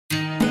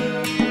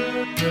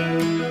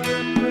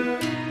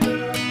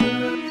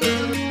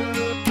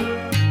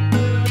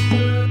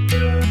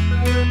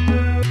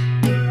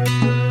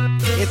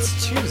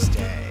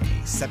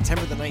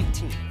September the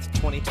 19th,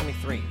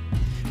 2023.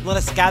 Let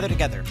us gather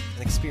together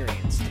and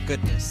experience the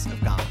goodness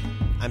of God.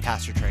 I'm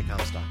Pastor Trey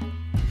Comstock.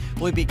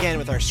 We begin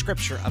with our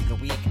scripture of the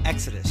week,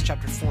 Exodus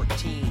chapter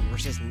 14,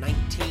 verses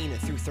 19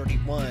 through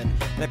 31,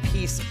 and a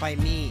piece by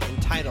me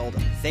entitled,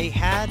 They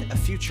Had a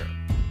Future.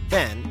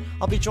 Then,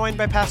 I'll be joined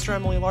by Pastor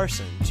Emily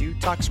Larson to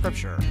talk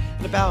scripture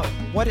and about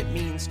what it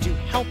means to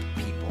help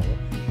people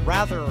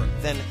rather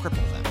than cripple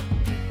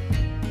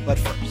them. But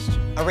first,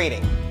 a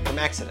reading from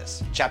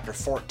Exodus chapter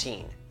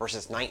 14,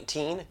 verses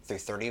 19 through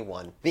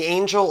 31. The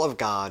angel of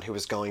God who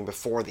was going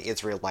before the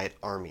Israelite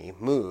army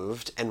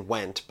moved and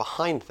went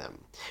behind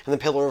them, and the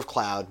pillar of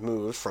cloud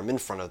moved from in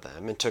front of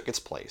them and took its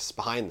place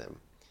behind them.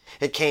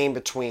 It came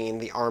between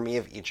the army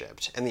of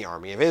Egypt and the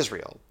army of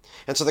Israel.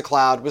 And so the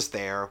cloud was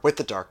there with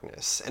the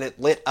darkness, and it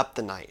lit up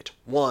the night.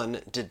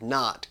 One did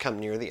not come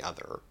near the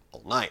other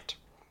all night.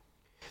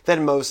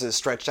 Then Moses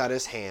stretched out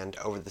his hand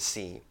over the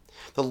sea.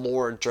 The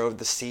Lord drove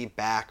the sea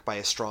back by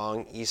a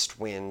strong east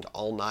wind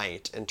all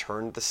night and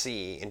turned the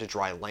sea into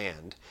dry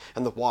land,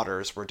 and the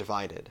waters were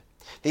divided.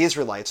 The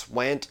Israelites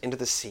went into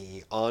the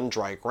sea on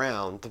dry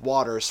ground, the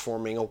waters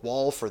forming a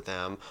wall for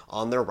them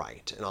on their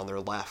right and on their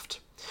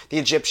left. The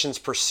Egyptians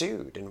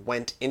pursued and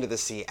went into the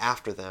sea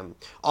after them,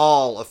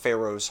 all of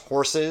Pharaoh's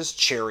horses,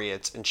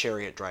 chariots, and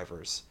chariot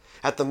drivers.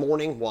 At the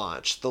morning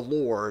watch, the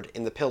Lord,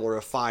 in the pillar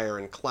of fire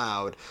and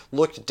cloud,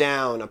 looked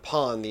down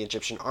upon the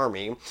Egyptian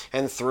army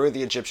and threw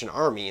the Egyptian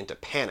army into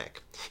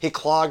panic. He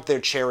clogged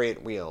their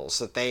chariot wheels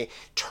so that they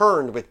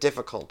turned with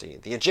difficulty.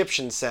 The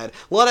Egyptians said,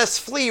 "Let us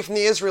flee from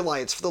the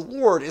Israelites, for the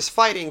Lord is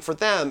fighting for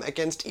them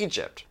against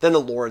Egypt." Then the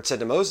Lord said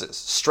to Moses,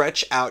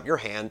 "Stretch out your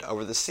hand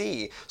over the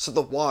sea, so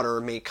the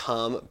water may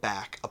come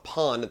back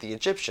upon the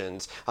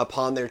Egyptians,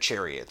 upon their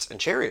chariots and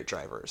chariot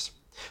drivers."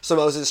 So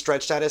Moses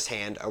stretched out his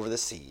hand over the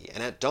sea,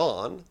 and at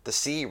dawn the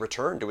sea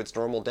returned to its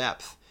normal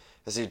depth.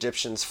 As the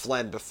Egyptians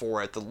fled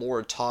before it, the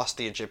Lord tossed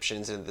the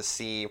Egyptians into the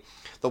sea.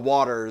 The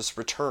waters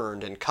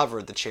returned and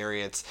covered the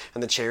chariots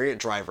and the chariot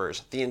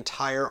drivers. The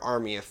entire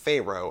army of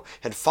Pharaoh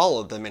had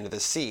followed them into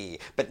the sea,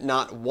 but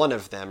not one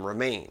of them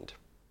remained.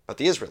 But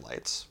the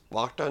Israelites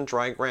walked on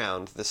dry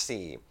ground through the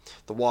sea,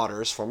 the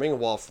waters forming a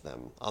wall for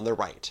them on their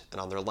right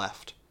and on their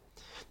left.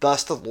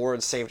 Thus the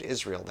Lord saved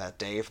Israel that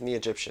day from the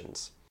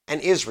Egyptians. And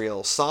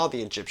Israel saw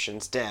the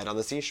Egyptians dead on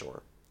the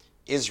seashore.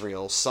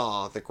 Israel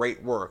saw the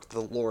great work that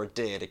the Lord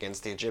did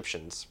against the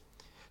Egyptians.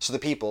 So the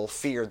people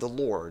feared the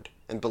Lord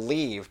and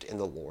believed in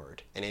the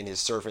Lord and in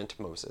his servant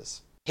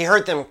Moses. He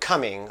heard them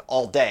coming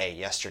all day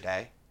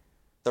yesterday,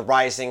 the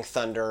rising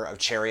thunder of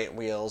chariot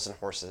wheels and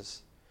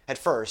horses. At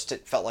first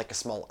it felt like a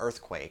small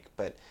earthquake,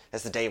 but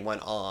as the day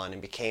went on it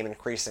became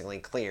increasingly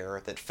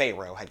clear that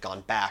Pharaoh had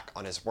gone back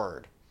on his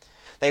word.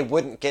 They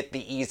wouldn't get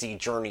the easy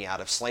journey out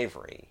of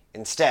slavery.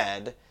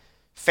 Instead,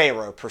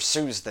 Pharaoh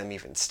pursues them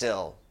even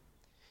still.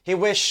 He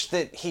wished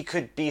that he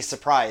could be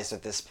surprised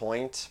at this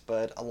point,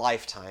 but a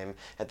lifetime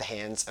at the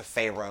hands of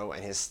Pharaoh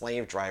and his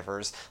slave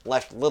drivers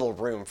left little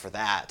room for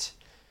that.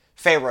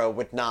 Pharaoh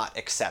would not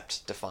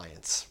accept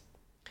defiance.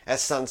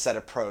 As sunset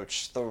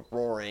approached, the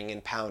roaring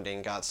and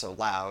pounding got so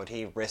loud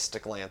he risked a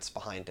glance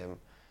behind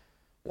him.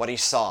 What he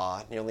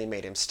saw nearly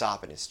made him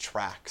stop in his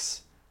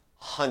tracks.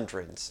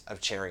 Hundreds of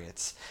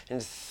chariots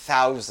and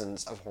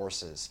thousands of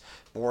horses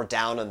bore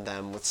down on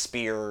them with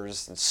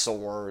spears and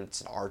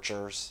swords and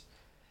archers.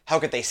 How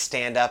could they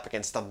stand up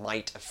against the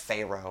might of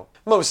Pharaoh?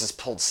 Moses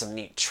pulled some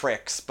neat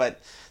tricks, but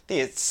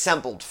the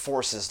assembled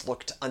forces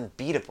looked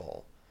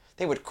unbeatable.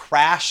 They would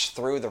crash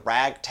through the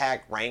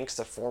ragtag ranks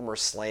of former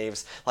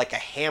slaves like a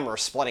hammer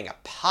splitting a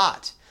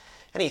pot.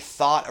 Any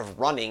thought of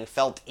running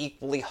felt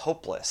equally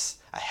hopeless.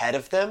 Ahead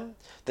of them,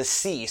 the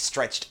sea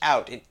stretched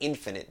out in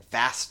infinite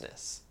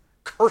vastness.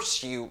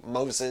 "Curse you,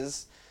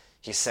 Moses,"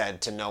 he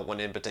said to no one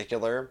in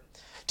particular.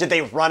 "Did they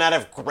run out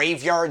of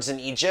graveyards in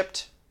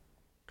Egypt?"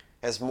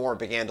 As more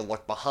began to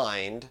look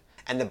behind,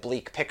 and the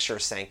bleak picture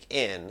sank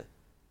in,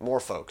 more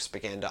folks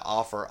began to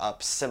offer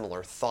up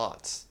similar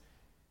thoughts.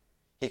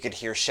 He could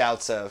hear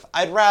shouts of,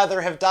 "I'd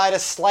rather have died a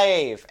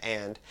slave,"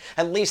 and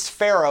 "At least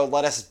Pharaoh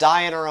let us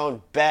die in our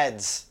own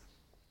beds."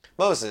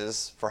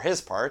 Moses, for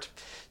his part,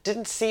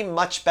 didn't seem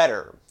much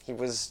better. He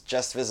was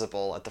just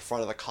visible at the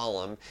front of the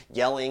column,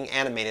 yelling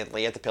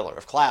animatedly at the pillar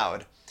of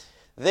cloud.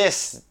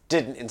 This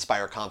didn't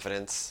inspire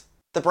confidence.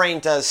 The brain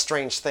does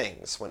strange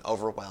things when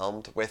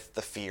overwhelmed with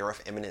the fear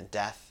of imminent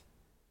death.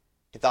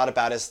 He thought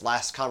about his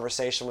last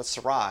conversation with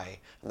Sarai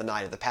on the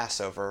night of the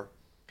Passover,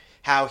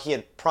 how he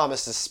had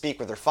promised to speak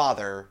with her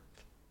father.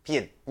 He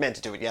had meant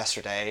to do it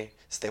yesterday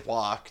as they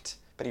walked,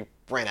 but he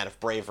ran out of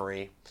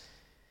bravery.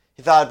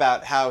 He thought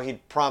about how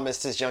he'd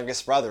promised his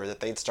youngest brother that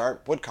they'd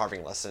start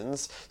woodcarving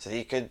lessons so that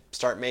he could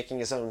start making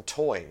his own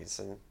toys,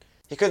 and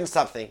he couldn't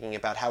stop thinking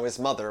about how his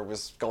mother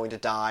was going to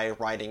die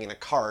riding in a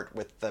cart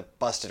with the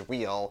busted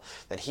wheel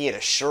that he had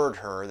assured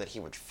her that he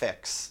would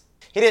fix.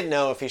 He didn't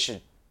know if he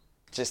should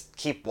just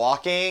keep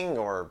walking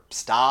or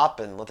stop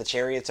and let the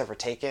chariots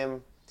overtake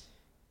him.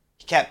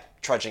 He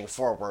kept trudging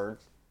forward,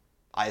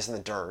 eyes in the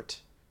dirt,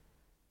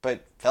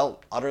 but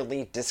felt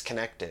utterly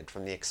disconnected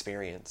from the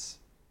experience.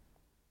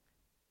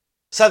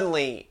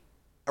 Suddenly,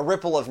 a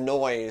ripple of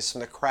noise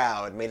from the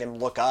crowd made him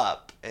look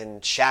up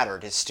and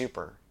shattered his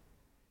stupor.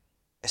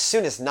 As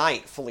soon as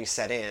night fully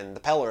set in, the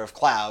pillar of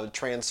cloud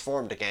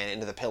transformed again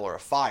into the pillar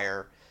of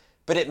fire,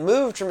 but it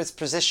moved from its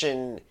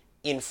position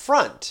in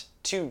front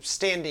to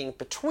standing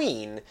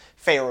between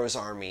Pharaoh's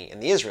army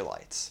and the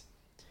Israelites.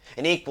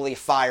 An equally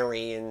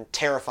fiery and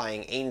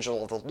terrifying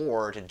angel of the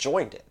Lord had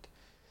joined it.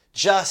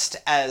 Just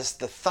as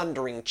the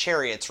thundering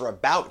chariots were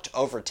about to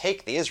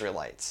overtake the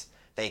Israelites,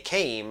 they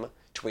came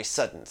to a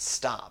sudden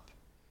stop.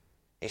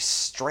 A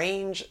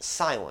strange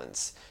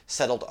silence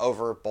settled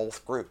over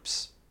both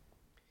groups.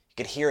 You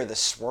could hear the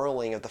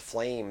swirling of the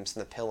flames in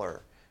the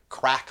pillar,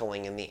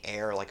 crackling in the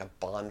air like a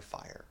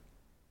bonfire.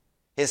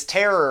 His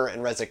terror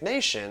and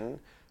resignation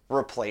were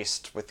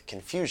replaced with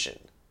confusion.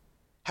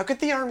 How could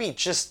the army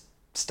just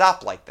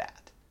stop like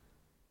that?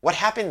 What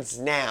happens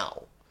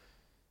now?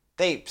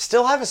 They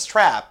still have us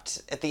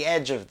trapped at the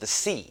edge of the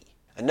sea.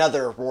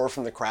 Another roar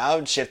from the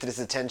crowd shifted his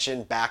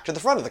attention back to the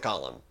front of the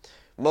column.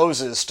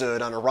 Moses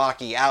stood on a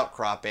rocky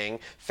outcropping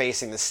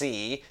facing the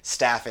sea,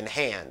 staff in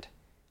hand.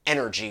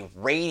 Energy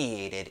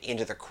radiated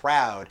into the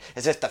crowd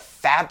as if the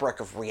fabric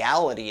of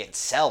reality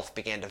itself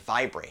began to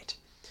vibrate.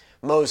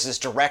 Moses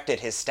directed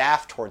his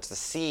staff towards the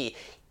sea.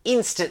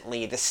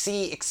 Instantly, the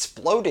sea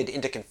exploded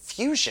into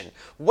confusion.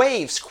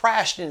 Waves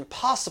crashed in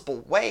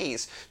impossible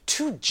ways.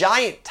 Two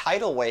giant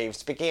tidal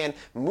waves began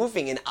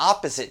moving in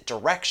opposite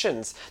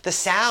directions. The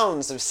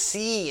sounds of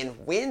sea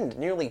and wind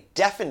nearly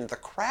deafened the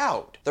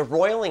crowd. The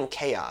roiling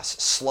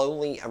chaos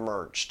slowly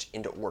emerged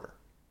into order.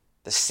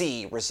 The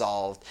sea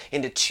resolved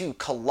into two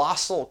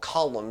colossal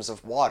columns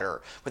of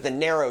water with a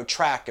narrow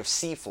tract of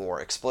seafloor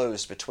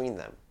exposed between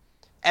them.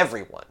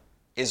 Everyone,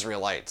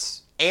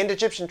 Israelites and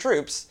Egyptian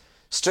troops,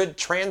 stood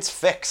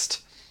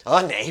transfixed,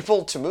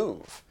 unable to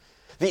move.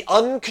 The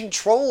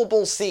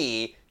uncontrollable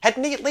sea had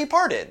neatly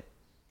parted.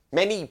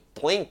 Many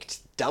blinked,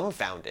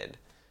 dumbfounded.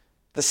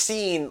 The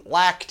scene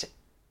lacked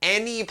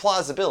any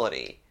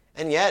plausibility,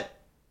 and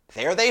yet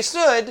there they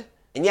stood,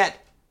 and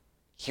yet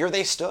here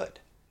they stood,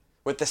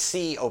 with the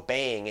sea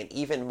obeying an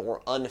even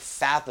more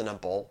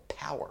unfathomable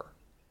power.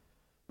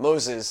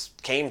 Moses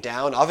came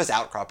down off his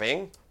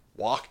outcropping,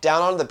 walked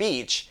down on the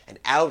beach, and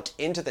out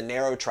into the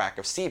narrow tract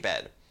of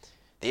seabed.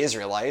 The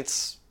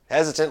Israelites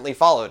hesitantly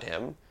followed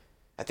him.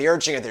 At the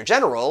urging of their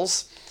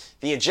generals,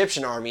 the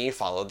Egyptian army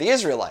followed the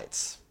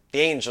Israelites. The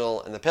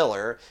angel and the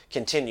pillar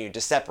continued to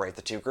separate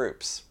the two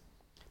groups.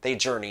 They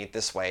journeyed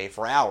this way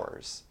for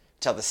hours,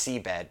 till the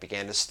seabed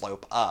began to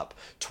slope up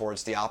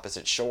towards the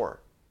opposite shore.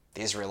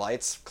 The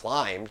Israelites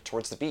climbed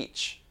towards the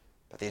beach,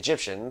 but the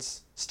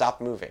Egyptians stopped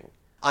moving,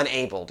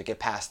 unable to get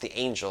past the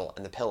angel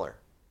and the pillar.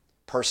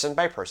 Person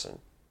by person,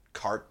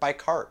 cart by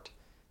cart,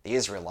 the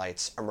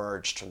Israelites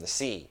emerged from the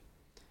sea.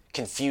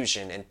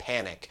 Confusion and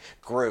panic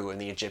grew in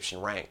the Egyptian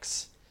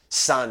ranks.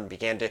 Some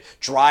began to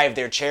drive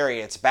their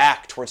chariots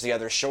back towards the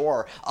other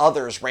shore.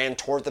 Others ran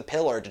toward the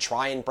pillar to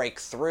try and break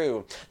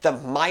through. The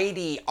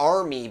mighty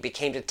army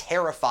became a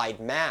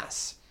terrified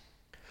mass.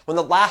 When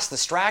the last of the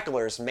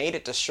stragglers made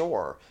it to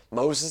shore,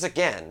 Moses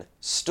again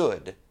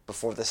stood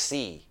before the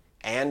sea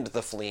and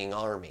the fleeing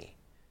army.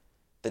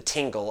 The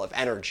tingle of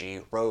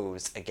energy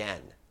rose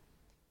again.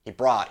 He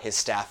brought his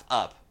staff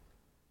up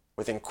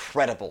with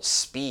incredible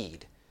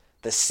speed.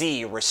 The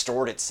sea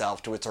restored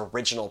itself to its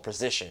original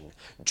position,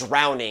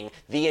 drowning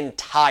the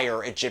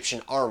entire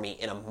Egyptian army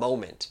in a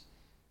moment.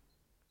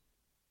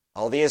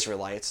 All the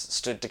Israelites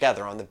stood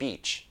together on the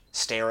beach,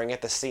 staring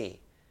at the sea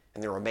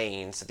and the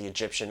remains of the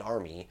Egyptian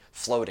army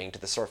floating to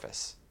the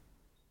surface.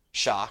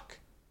 Shock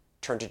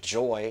turned to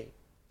joy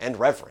and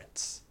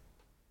reverence.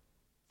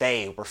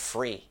 They were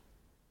free.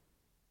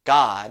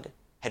 God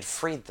had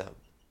freed them.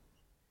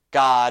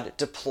 God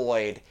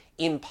deployed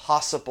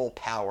impossible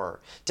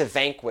power to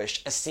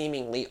vanquish a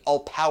seemingly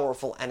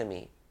all-powerful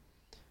enemy.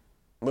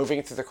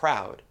 Moving through the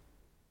crowd,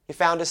 he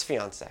found his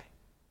fiancée,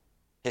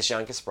 his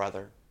youngest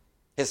brother,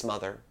 his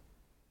mother,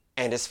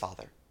 and his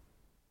father.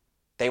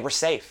 They were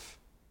safe.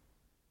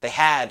 They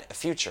had a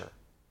future.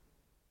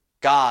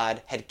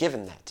 God had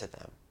given that to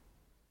them.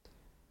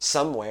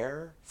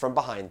 Somewhere from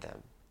behind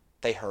them,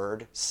 they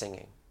heard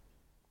singing.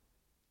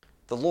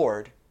 The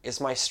Lord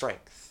is my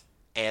strength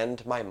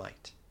and my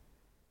might,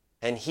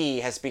 and he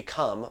has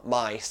become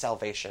my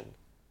salvation.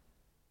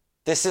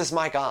 This is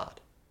my God,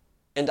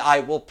 and I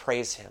will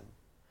praise him,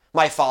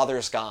 my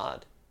father's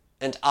God,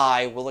 and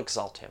I will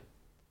exalt him.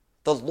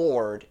 The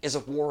Lord is a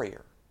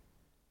warrior.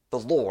 The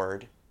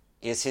Lord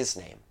is his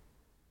name.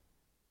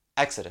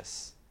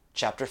 Exodus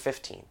chapter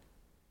 15,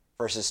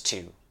 verses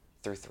 2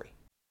 through 3.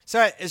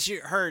 So as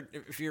you heard,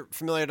 if you're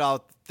familiar at all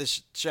with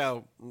this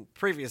show,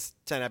 previous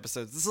 10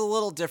 episodes, this is a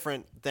little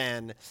different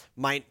than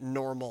my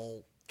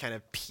normal kind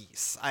of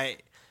piece.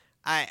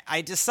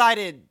 I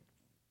decided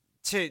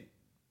to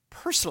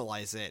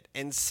personalize it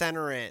and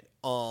center it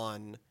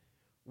on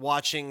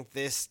watching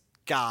this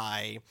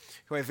guy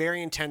who I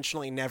very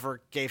intentionally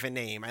never gave a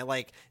name.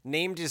 I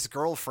named his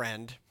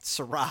girlfriend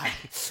Sarai,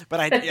 but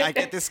I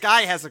get this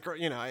guy has a girl,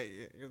 I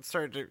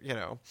started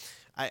to,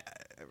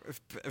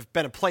 I've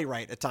been a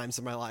playwright at times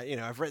in my life.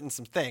 I've written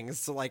some things.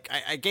 So like,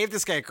 I gave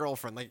this guy a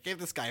girlfriend. Like, I gave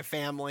this guy a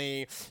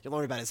family. You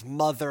learn about his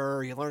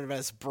mother. You learn about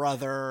his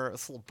brother,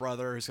 his little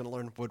brother who's going to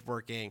learn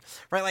woodworking.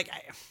 Right? Like,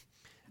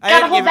 I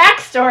got a whole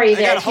backstory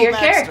there to your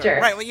character.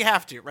 Right, well, you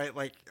have to, right?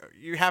 Like,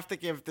 you have to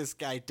give this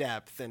guy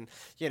depth. And,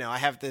 I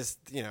had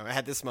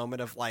this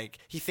moment of, like,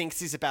 he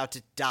thinks he's about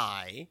to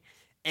die.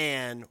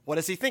 And what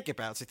does he think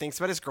about? So he thinks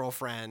about his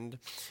girlfriend.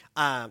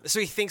 So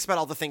he thinks about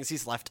all the things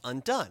he's left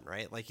undone,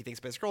 right? Like, he thinks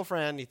about his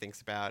girlfriend. He thinks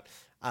about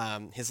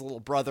his little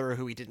brother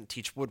who he didn't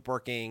teach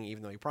woodworking,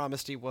 even though he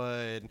promised he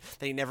would.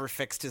 That he never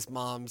fixed his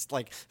mom's,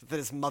 like, that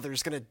his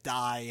mother's going to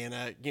die in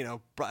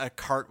a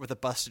cart with a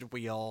busted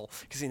wheel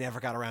because he never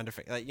got around to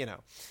fix, I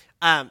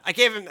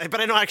gave him, but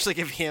I don't actually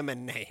give him a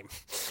name.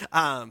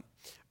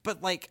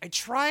 But, like, I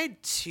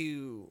tried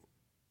to,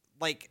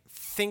 like,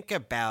 think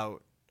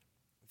about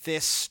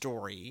this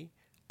story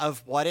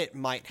of what it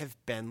might have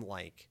been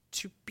like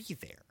to be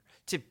there,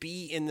 to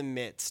be in the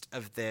midst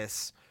of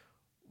this,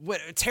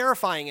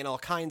 terrifying in all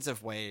kinds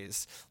of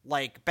ways,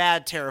 like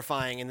bad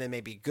terrifying and then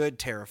maybe good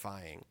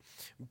terrifying,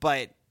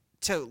 but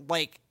to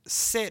like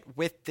sit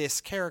with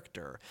this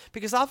character,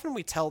 because often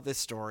we tell this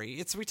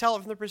story, we tell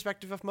it from the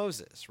perspective of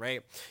Moses,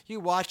 right? You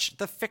watch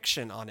the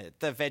fiction on it,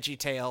 the Veggie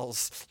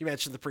Tales. You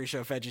mentioned the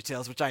pre-show Veggie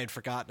Tales, which I had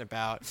forgotten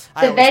about.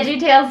 The Veggie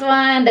Tales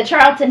one, the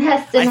Charlton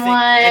Heston one.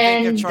 I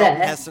think of Charlton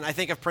Heston. I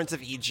think of Prince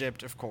of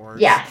Egypt, of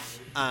course. Yeah.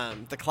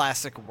 The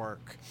classic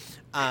work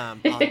on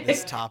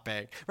this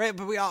topic, right?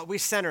 But we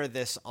center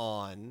this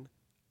on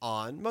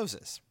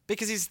Moses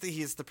because he's the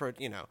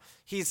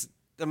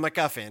a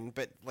MacGuffin,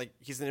 but like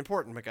he's an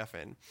important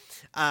MacGuffin.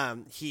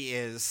 He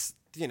is,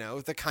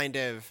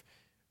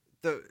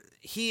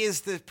 he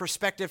is the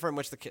perspective from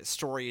which the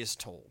story is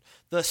told.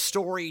 The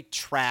story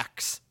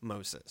tracks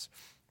Moses,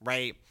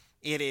 right?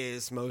 It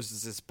is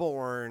Moses is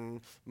born.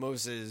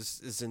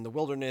 Moses is in the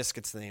wilderness,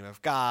 gets the name of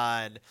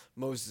God.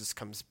 Moses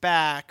comes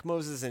back.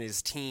 Moses and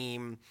his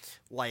team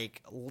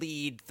like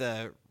lead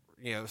the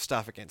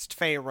stuff against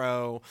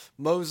Pharaoh.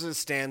 Moses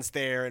stands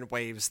there and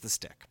waves the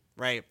stick,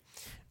 right?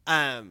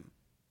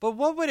 But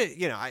what would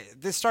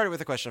it, this started with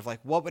a question of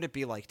like, what would it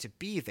be like to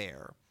be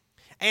there?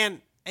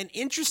 And an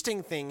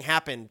interesting thing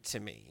happened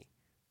to me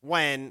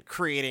when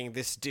creating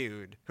this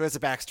dude who has a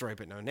backstory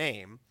but no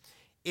name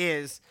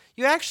is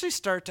I actually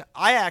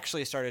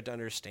started to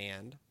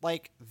understand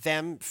like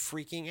them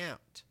freaking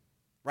out,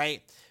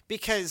 right?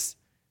 Because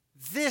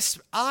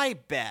I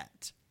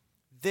bet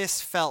this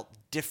felt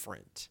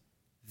different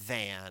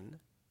than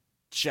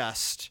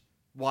just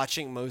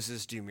watching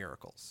Moses do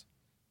miracles,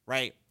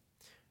 right?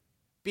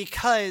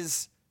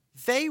 Because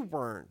they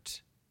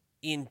weren't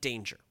in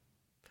danger.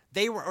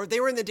 They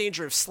were in the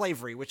danger of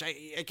slavery, which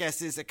I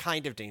guess is a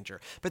kind of danger.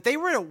 But they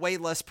were in a way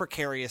less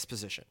precarious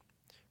position,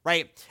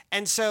 right?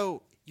 And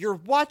so you're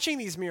watching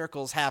these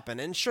miracles happen,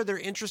 and sure, they're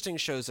interesting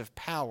shows of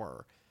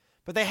power,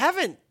 but they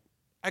haven't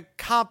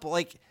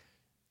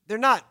they're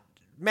not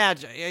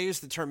magic. I use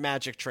the term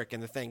magic trick in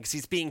the thing because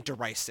he's being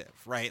derisive,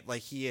 right?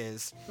 Like he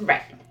is.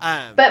 Right.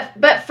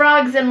 But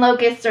frogs and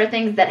locusts are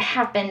things that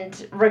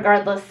happened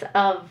regardless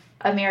of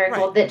a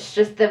miracle. Right. That's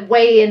just the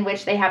way in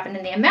which they happened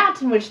and the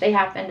amount in which they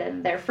happened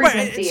and their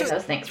frequency and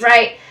those things,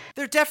 right?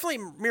 They're definitely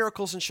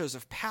miracles and shows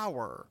of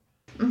power,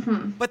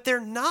 but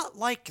they're not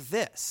like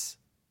this,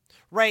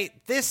 right?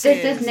 This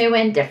is new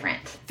and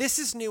different. This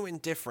is new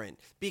and different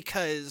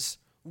because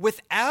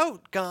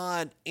without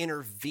God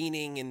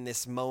intervening in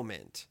this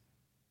moment,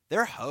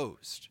 they're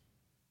hosed,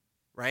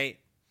 right?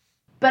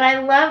 But I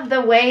love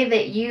the way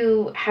that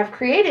you have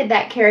created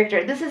that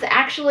character. This is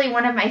actually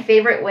one of my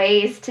favorite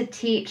ways to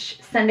teach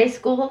Sunday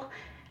school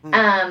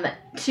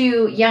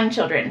to young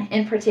children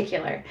in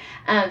particular.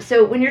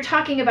 So when you're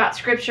talking about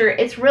scripture,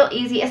 it's real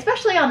easy,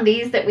 especially on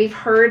these that we've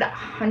heard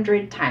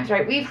 100 times,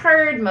 right? We've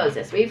heard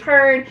Moses, we've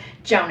heard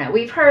Jonah,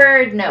 we've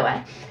heard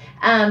Noah.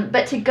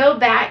 But to go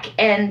back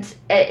and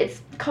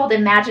it's called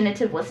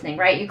imaginative listening,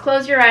 right? You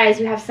close your eyes,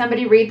 you have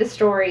somebody read the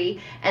story,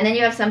 and then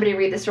you have somebody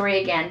read the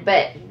story again.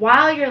 But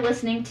while you're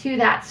listening to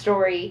that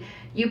story,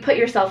 you put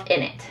yourself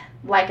in it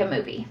like a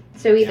movie.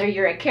 So either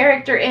you're a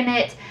character in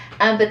it,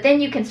 but then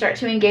you can start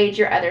to engage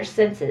your other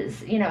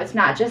senses. It's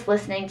not just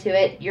listening to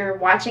it. You're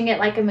watching it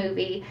like a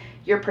movie.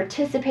 You're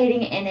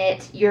participating in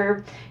it.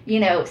 You're,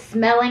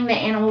 smelling the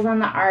animals on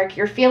the ark.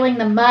 You're feeling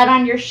the mud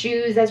on your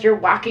shoes as you're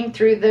walking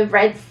through the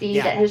Red Sea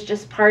that has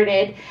just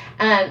parted.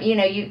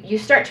 You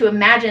start to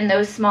imagine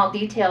those small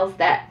details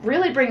that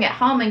really bring it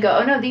home and go,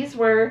 oh no, these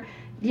were,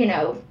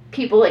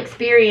 people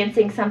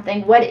experiencing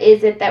something. What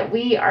is it that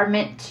we are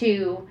meant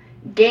to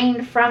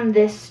gain from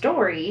this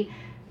story,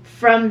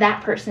 from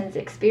that person's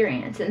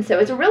experience? And so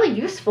it's a really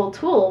useful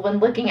tool when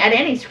looking at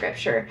any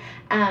scripture,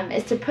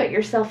 is to put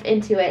yourself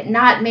into it,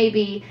 not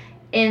maybe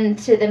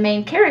into the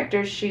main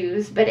character's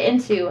shoes, but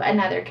into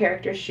another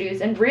character's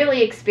shoes and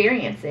really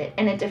experience it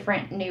in a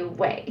different new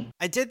way.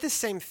 I did the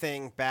same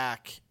thing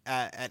back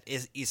at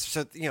East.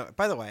 So,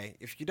 by the way,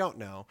 if you don't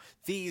know,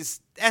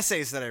 these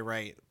essays that I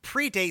write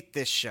predate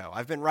this show.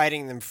 I've been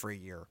writing them for a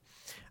year.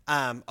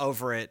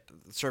 over at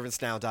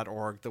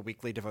servantsnow.org, the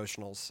weekly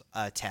devotionals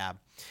tab.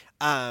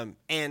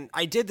 And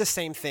I did the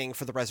same thing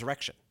for the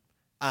resurrection,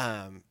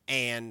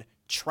 and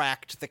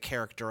tracked the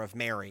character of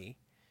Mary,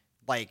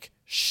 like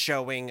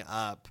showing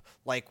up,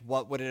 like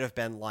what would it have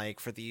been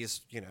like for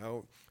these,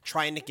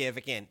 trying to give,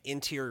 again,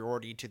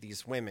 interiority to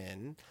these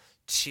women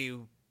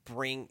to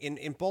bring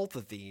in both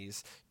of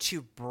these,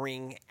 to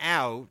bring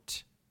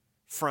out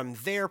from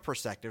their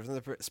perspective, from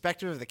the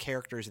perspective of the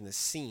characters in the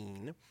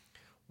scene,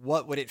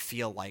 what would it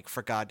feel like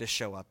for God to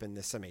show up in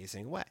this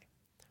amazing way,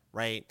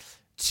 right?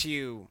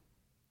 To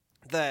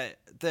the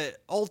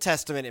Old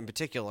Testament in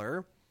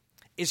particular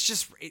is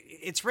just,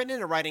 it's written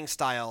in a writing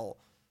style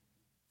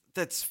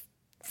that's,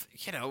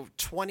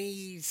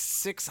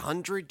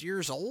 2,600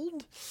 years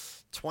old,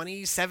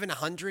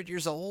 2,700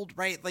 years old,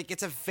 right? Like,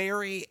 it's a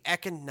very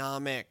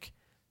economic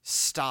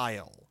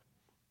style.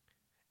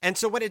 And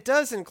so what it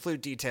does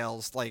include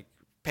details like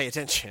pay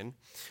attention,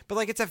 but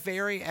like it's a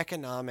very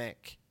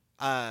economic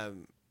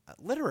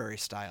literary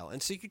style.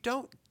 And so you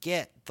don't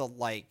get the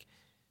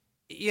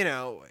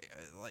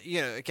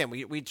again,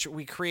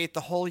 we create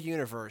the whole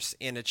universe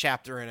in a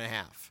chapter and a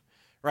half.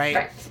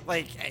 Right?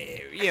 Like,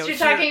 you're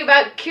talking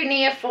about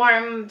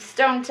cuneiform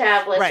stone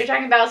tablets. Right. You're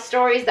talking about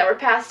stories that were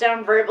passed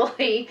down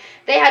verbally.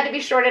 They had to be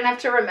short enough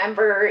to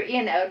remember,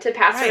 to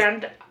pass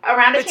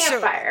around a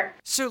campfire.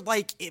 So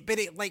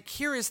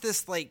here is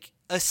this like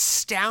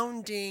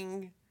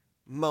astounding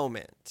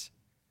moment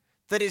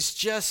that is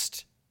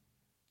just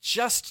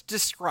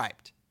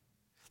described,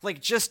 like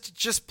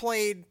just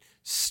played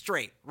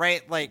straight,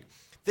 right? Like,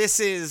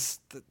 this is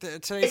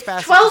today's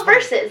passage. 12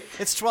 verses.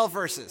 It's 12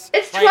 verses.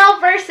 It's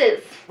 12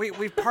 verses.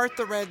 We part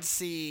the Red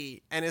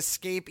Sea and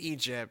escape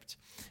Egypt,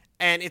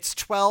 and it's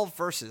 12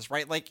 verses,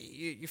 right? Like,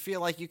 you feel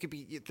like you could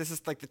be, this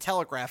is like the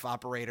telegraph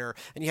operator,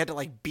 and you had to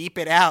like beep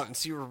it out, and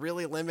so you were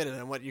really limited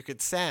on what you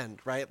could send,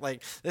 right?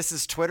 Like, this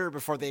is Twitter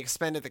before they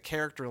expanded the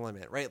character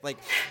limit, right? Like,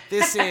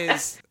 this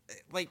is,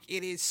 like,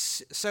 it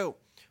is, so,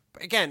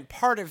 again,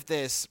 part of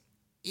this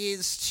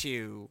is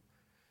to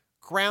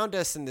ground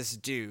us in this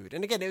dude.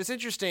 And again, it was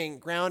interesting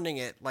grounding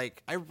it.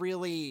 Like, I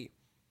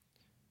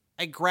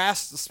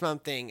grasped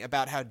something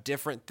about how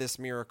different this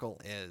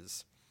miracle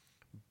is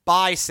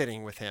by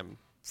sitting with him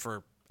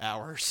for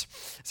hours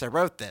as I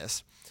wrote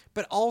this,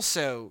 but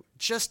also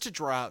just to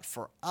draw out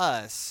for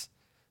us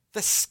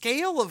the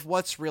scale of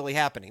what's really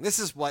happening. This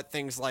is what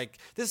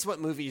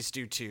movies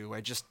do too.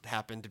 I just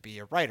happen to be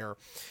a writer.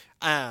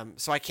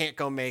 So I can't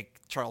go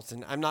make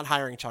I'm not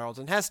hiring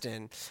Charlton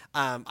Heston.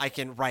 I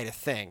can write a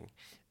thing.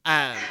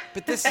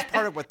 But this is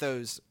part of what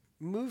those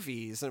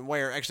movies, and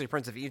where actually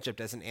Prince of Egypt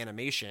as an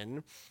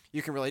animation,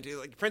 you can really do.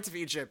 Like, Prince of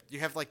Egypt, you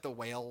have like the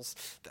whales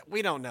that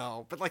we don't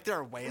know, but like there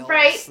are whales,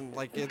 right? And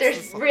like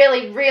there's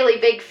really, really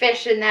big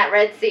fish in that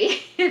Red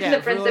Sea in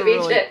the Prince of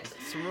Egypt.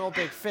 Some real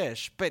big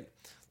fish, but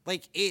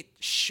like it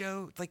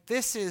showed, like,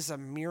 this is a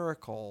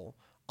miracle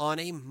on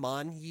a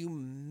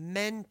monumental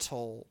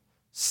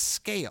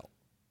scale.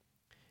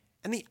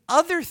 And the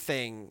other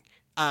thing.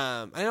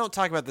 I don't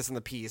talk about this in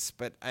the piece,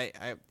 but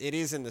it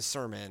is in the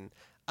sermon,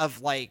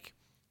 of like,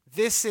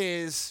 this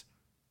is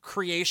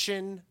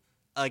creation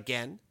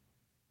again,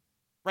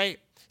 right?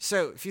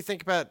 So if you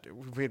think about,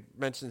 we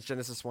mentioned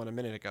Genesis 1 a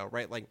minute ago,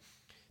 right? Like,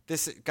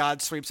 this,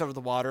 God sweeps over the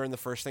water, and the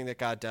first thing that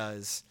God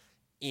does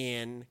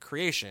in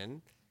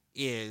creation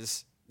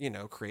is,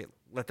 create,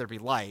 let there be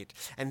light.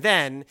 And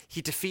then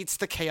he defeats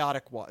the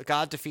chaotic water.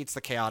 God defeats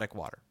the chaotic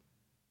water,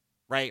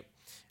 right?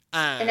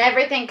 And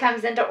everything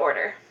comes into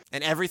order.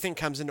 And everything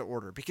comes into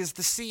order, because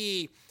the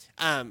sea,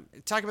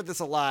 talk about this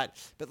a lot,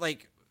 but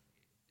like,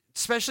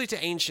 especially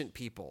to ancient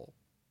people,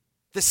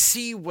 the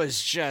sea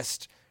was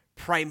just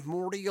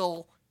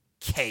primordial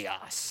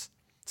chaos.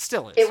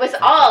 Still is. It was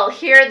all,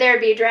 here there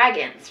be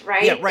dragons,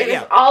 right? Yeah, right, it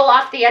was all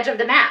off the edge of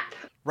the map.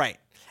 Right.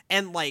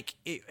 And like,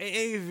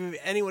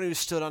 anyone who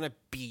stood on a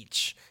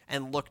beach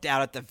and looked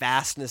out at the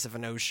vastness of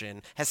an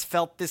ocean has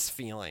felt this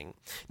feeling.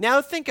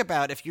 Now think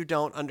about, if you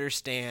don't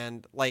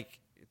understand, like,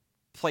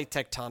 plate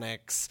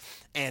tectonics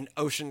and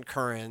ocean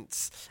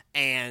currents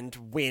and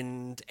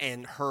wind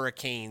and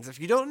hurricanes.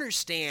 If you don't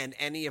understand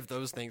any of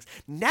those things,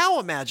 now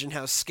imagine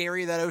how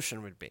scary that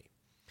ocean would be.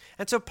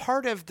 And so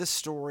part of the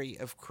story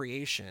of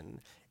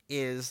creation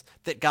is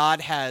that God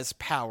has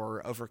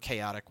power over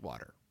chaotic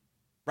water,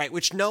 right?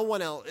 Which no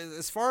one else,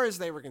 as far as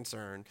they were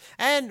concerned,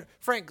 and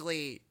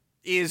frankly,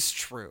 is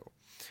true.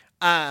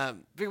 But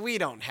we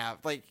don't have,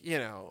 like,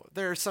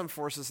 there are some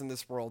forces in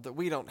this world that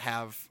we don't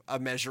have a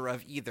measure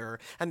of either,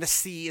 and the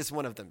sea is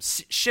one of them.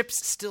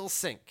 Ships still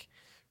sink,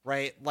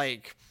 right?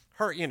 Like,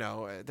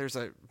 there's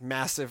a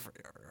massive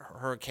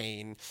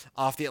hurricane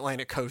off the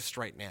Atlantic coast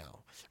right now,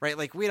 right?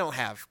 Like, we don't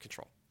have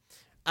control.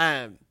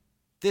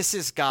 This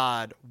is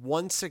God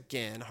once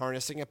again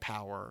harnessing a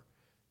power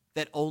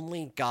that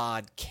only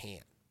God can.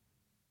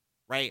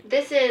 Right.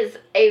 This is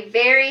a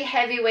very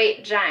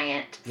heavyweight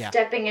giant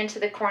stepping into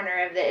the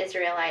corner of the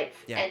Israelites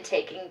and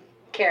taking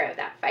care of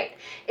that fight.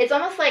 It's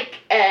almost like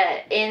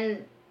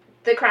in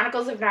the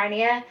Chronicles of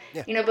Narnia,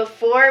 Yeah.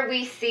 before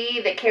we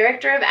see the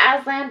character of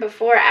Aslan,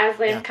 before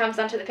Aslan comes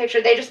onto the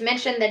picture, they just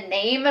mention the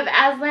name of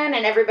Aslan,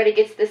 and everybody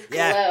gets this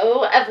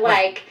glow of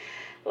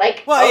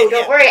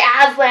don't worry,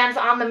 Aslan's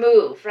on the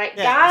move, right?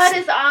 Yeah, God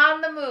is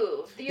on the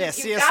move.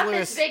 You've got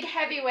Lewis, this big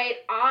heavyweight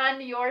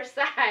on your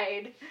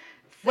side.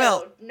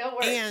 So, no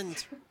worries.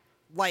 And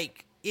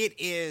it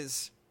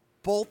is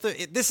both.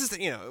 This is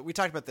we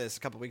talked about this a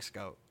couple weeks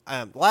ago.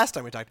 Last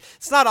time we talked,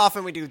 it's not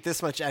often we do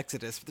this much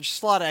Exodus, but there's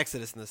just a lot of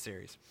Exodus in this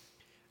series.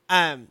 We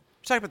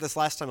talked about this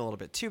last time a little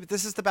bit too, but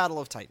this is the Battle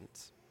of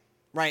Titans,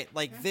 right?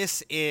 Like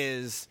this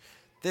is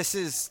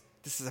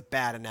a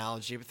bad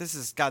analogy, but this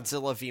is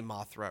Godzilla v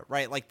Mothra,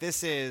 right? Like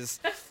this is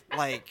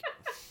like.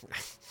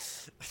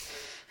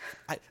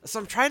 So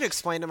I'm trying to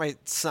explain to my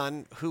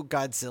son who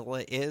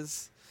Godzilla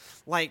is.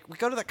 Like, we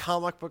go to the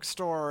comic book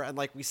store and,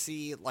 we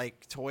see,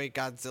 toy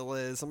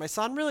Godzillas. And my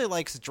son really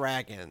likes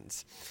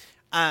dragons.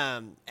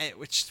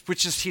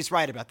 Which is, he's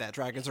right about that.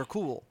 Dragons are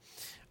cool.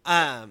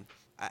 And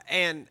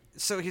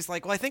so he's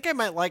like, well, I think I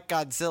might like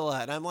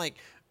Godzilla. And I'm like,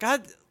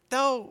 God,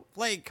 no,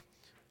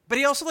 but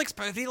he also likes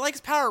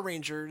Power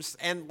Rangers.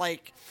 And,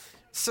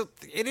 so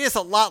it is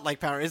a lot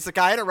like Power Rangers. It's a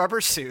guy in a rubber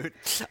suit.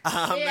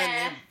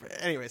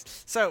 Anyways,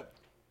 so,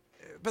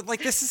 but,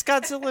 this is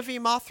Godzilla v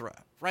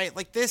Mothra, right?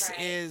 This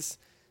is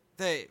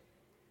the,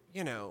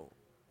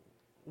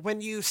 when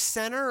you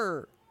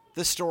center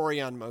the story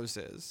on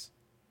Moses,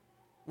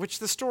 which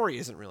the story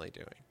isn't really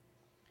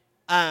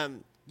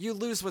doing, you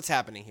lose what's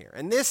happening here.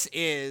 And this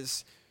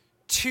is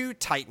two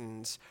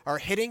titans are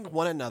hitting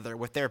one another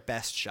with their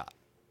best shot,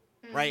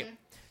 right?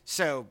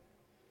 So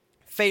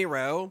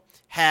Pharaoh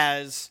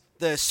has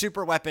the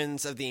super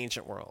weapons of the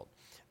ancient world.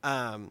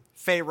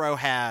 Pharaoh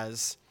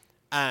has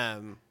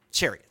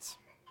chariots,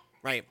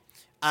 right?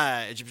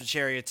 Egyptian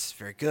chariots,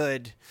 very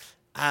good.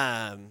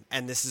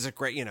 And this is a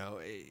great,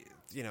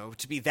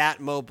 to be that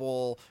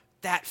mobile,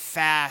 that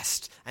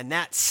fast, and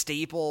that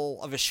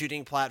stable of a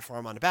shooting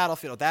platform on a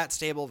battlefield, that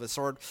stable of a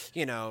sword,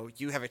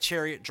 you have a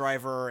chariot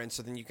driver, and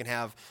so then you can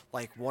have,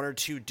 one or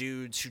two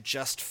dudes who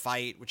just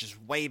fight, which is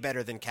way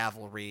better than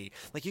cavalry.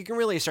 You can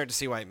really start to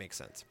see why it makes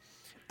sense.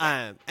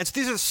 And so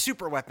these are the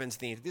super weapons,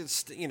 the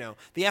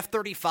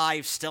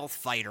F-35 stealth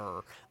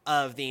fighter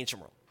of the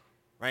ancient world,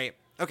 right?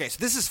 Okay, so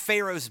this is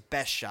Pharaoh's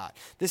best shot.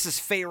 This is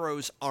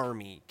Pharaoh's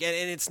army.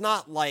 And it's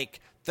not like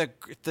the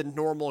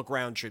normal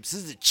ground troops.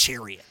 This is the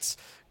chariots.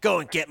 Go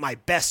and get my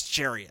best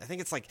chariot. I think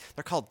it's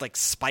they're called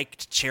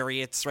spiked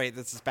chariots, right?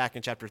 This is back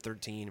in chapter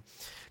 13.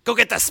 Go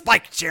get the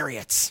spiked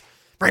chariots.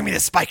 Bring me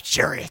the spiked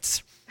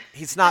chariots.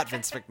 He's not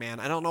Vince McMahon.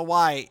 I don't know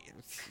why.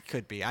 He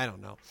could be. I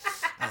don't know.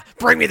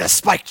 Bring me the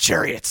spiked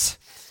chariots.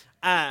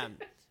 And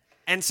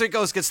so he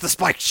gets the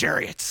spiked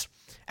chariots.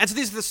 And so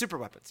these are the super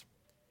weapons.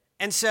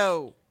 And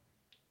so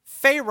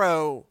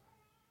Pharaoh,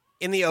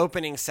 in the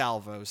opening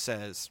salvo,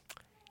 says,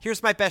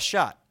 here's my best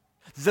shot.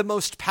 The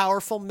most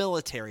powerful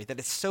military that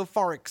has so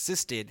far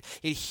existed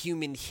in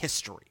human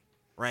history,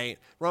 right?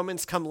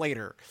 Romans come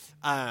later.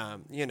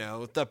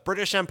 The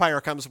British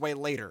Empire comes way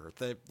later.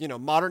 The,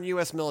 modern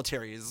U.S.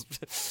 military is,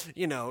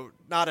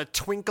 not a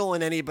twinkle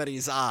in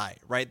anybody's eye,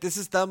 right? This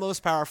is the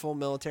most powerful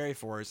military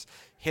force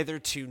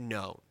hitherto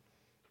known,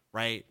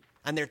 right?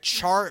 And they're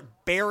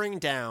bearing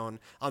down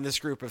on this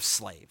group of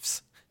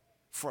slaves.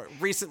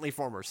 Recently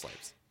former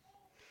slaves.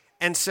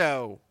 And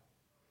so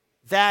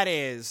that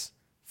is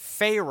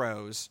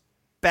Pharaoh's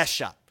best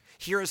shot.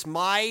 Here is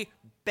my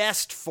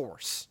best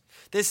force.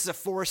 This is a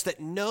force that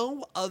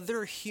no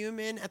other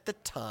human at the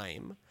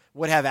time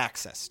would have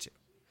access to.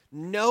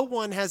 No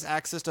one has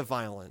access to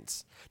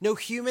violence. No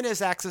human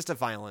has access to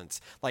violence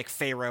like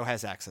Pharaoh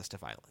has access to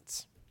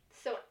violence.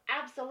 So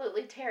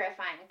absolutely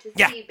terrifying to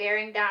see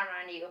bearing down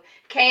on you.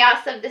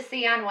 Chaos of the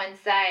sea on one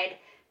side,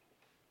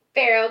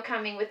 Pharaoh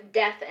coming with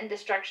death and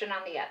destruction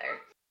on the other.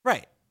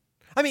 Right.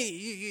 I mean,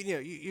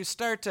 you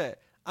start to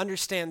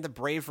understand the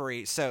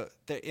bravery. So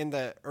in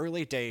the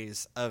early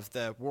days of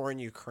the war in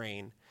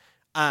Ukraine,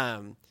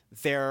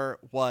 there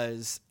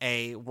was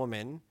a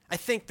woman. I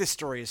think this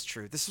story is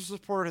true. This was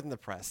reported in the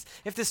press.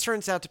 If this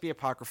turns out to be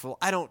apocryphal,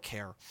 I don't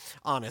care,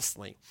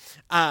 honestly.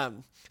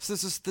 So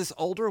this is this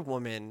older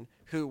woman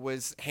who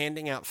was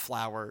handing out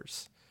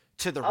flowers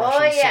to the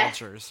Russian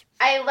soldiers.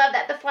 I love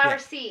that. The flower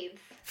seeds.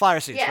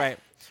 Flower seeds, right.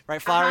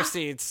 Right, flower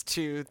seeds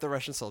to the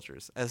Russian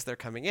soldiers as they're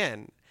coming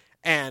in.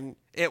 And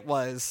it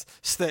was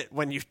so that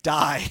when you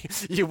die,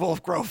 you will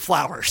grow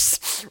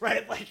flowers,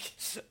 right?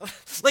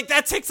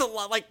 That takes a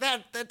lot,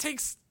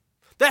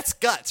 that's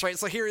guts, right?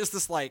 So here is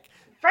this,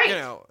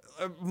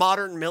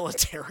 modern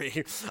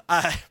military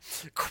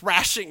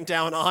crashing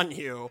down on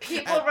you.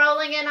 People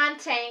rolling in on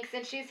tanks,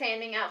 and she's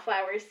handing out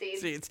flower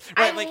seeds.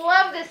 Right, I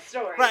love this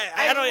story. Right,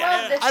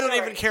 I don't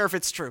even care if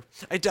it's true.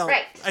 I don't.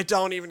 Right. I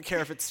don't even care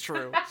if it's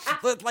true.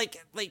 But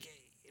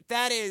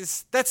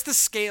that's the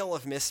scale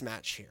of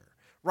mismatch here,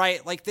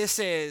 right? This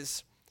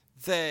is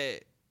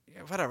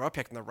whatever. I'll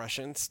pick the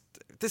Russians.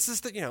 This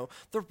is the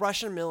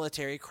Russian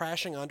military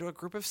crashing onto a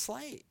group of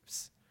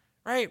slaves,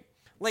 right?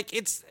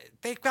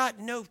 They've got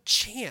no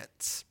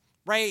chance,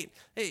 right?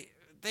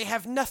 they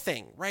have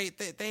nothing, right?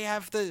 They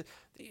had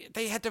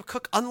to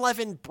cook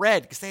unleavened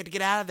bread because they had to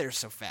get out of there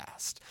so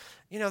fast.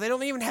 They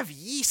don't even have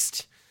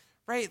yeast,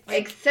 right?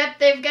 Except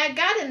they've got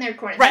God in their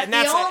corner. Right,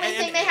 That's the only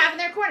thing they have in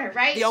their corner,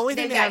 right? The only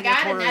thing they have in their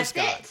corner is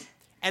God. It.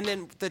 And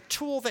then the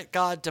tool that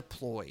God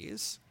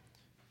deploys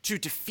to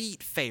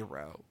defeat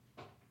Pharaoh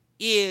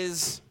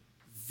is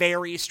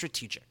very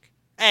strategic.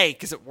 A,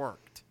 because it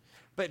worked.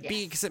 But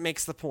B, because it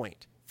makes the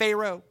point.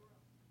 Pharaoh,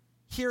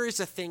 here is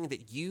a thing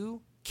that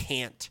you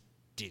can't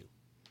do.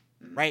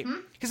 Right?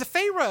 Because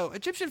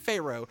Egyptian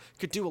Pharaoh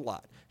could do a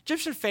lot.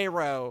 Egyptian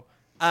Pharaoh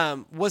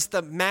was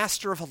the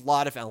master of a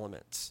lot of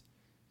elements.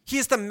 He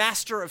is the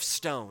master of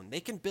stone. They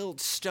can build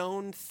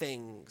stone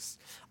things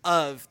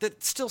that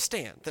still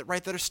stand, that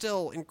are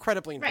still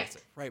incredibly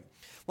impressive, right?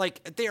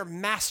 Like, they are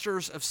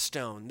masters of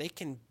stone. They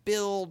can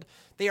build.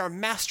 They are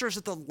masters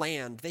of the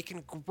land. They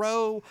can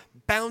grow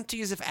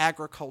bounties of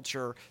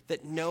agriculture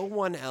that no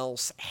one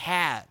else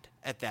had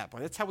at that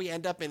point. That's how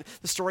the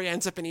story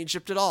ends up in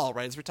Egypt at all,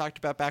 right? As we talked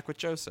about back with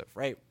Joseph,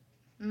 right?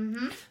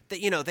 Mm-hmm.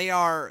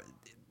 That,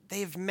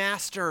 they've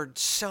mastered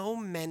so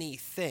many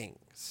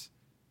things.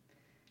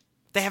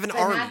 They have an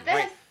army,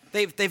 right?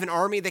 They've an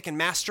army that can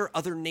master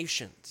other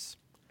nations.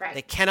 Right.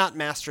 They cannot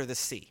master the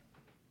sea.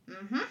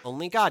 Mm-hmm.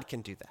 Only God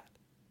can do that.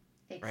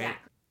 Exactly. Right?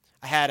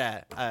 I had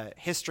a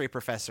history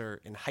professor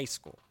in high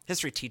school,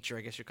 history teacher,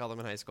 I guess you call them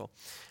in high school,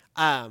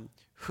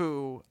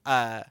 who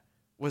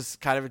was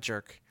kind of a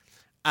jerk.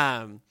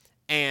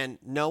 And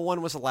no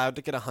one was allowed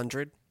to get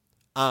 100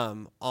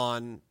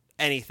 on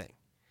anything.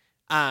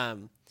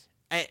 And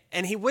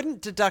he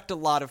wouldn't deduct a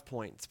lot of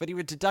points, but he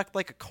would deduct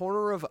like a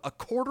quarter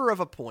of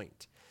a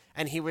point,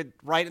 and he would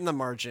write in the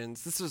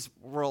margins. This was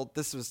world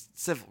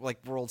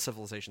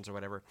civilizations or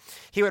whatever.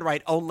 He would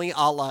write, "Only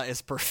Allah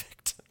is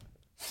perfect."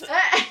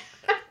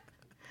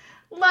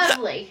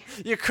 Lovely.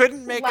 You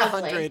couldn't make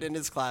 100 in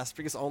his class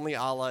because only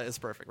Allah is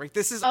perfect. Right?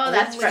 This is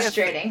that's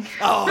frustrating.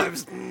 It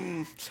was.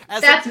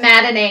 That's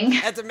maddening.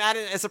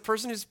 As a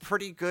person who is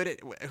pretty good at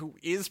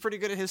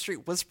history,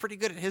 was pretty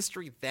good at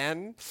history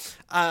then,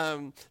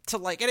 and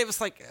it was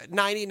like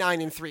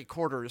 99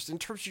 3/4 in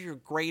terms of your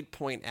grade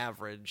point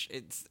average.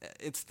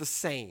 It's the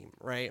same,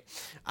 right?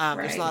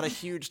 There's not a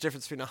huge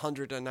difference between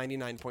 100 and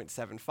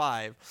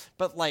 99.75,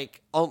 but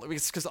only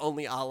because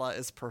only Allah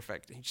is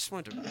perfect. He just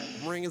wanted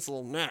to wring his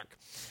little neck.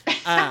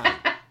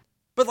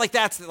 But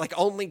that's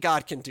only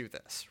God can do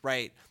this,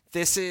 right?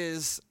 This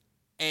is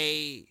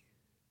a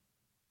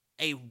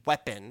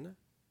weapon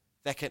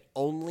that can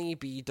only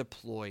be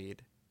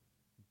deployed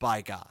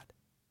by God,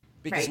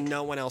 because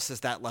no one else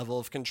has that level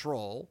of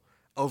control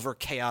over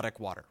chaotic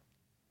water.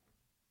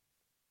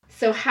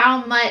 So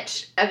how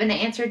much of an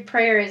answered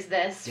prayer is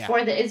this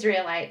for the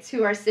Israelites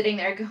who are sitting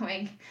there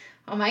going,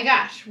 "Oh my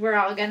gosh, we're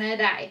all gonna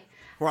die.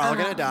 We're all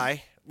gonna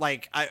die."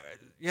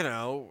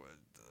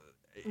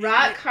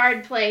 Rock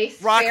hard place,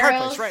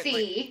 Pharaoh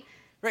sea,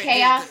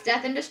 chaos,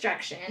 death, and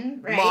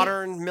destruction, right?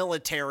 Modern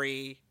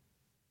military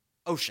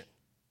ocean.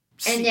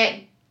 Sea. And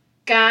yet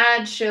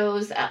God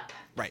shows up.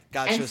 Right,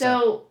 God shows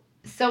up.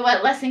 So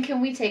what lesson can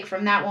we take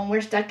from that when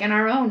we're stuck in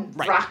our own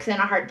rocks in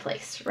a hard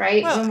place,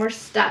 right? When we're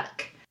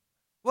stuck.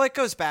 Well, it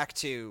goes back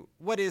to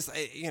what is,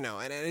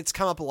 and it's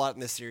come up a lot in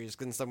this series,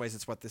 because in some ways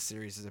it's what this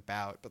series is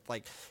about, but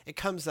it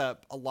comes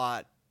up a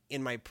lot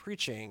in my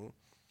preaching,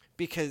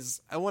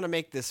 because I want to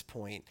make this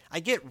point. I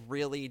get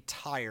really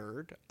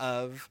tired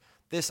of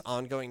this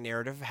ongoing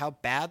narrative of how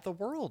bad the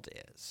world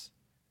is,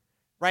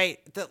 right?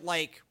 That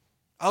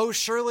oh,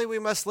 surely we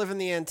must live in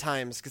the end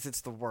times because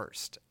it's the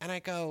worst. And I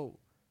go,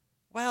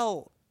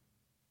 well,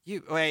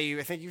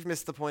 I think you've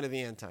missed the point of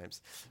the end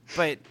times.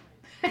 But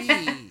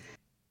B,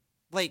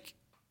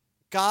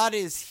 God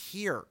is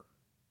here.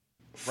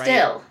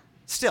 Right?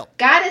 Still.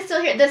 God is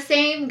still here. The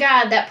same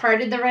God that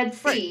parted the Red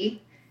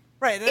Sea.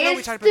 Right. And I know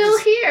we talked about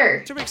this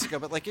here 2 weeks ago,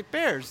 but it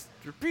bears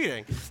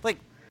repeating.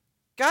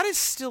 God is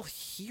still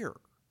here.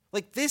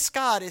 This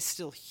God is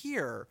still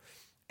here.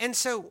 And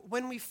so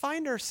when we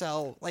find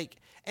ourselves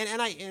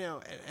and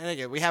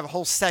again, we have a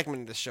whole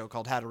segment of the show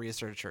called How to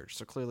Restart a Church.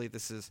 So clearly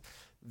this is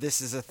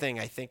a thing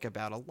I think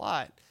about a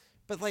lot.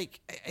 But I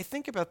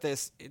think about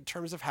this in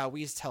terms of how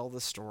we tell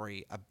the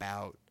story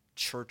about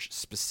church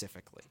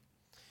specifically.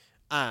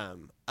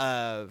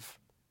 Of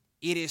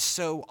it is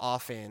so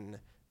often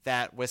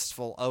that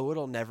wistful, oh,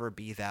 it'll never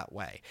be that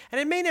way.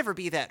 And it may never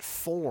be that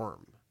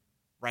form,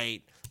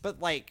 right? But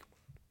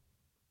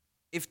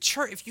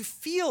if you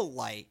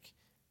feel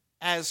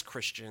as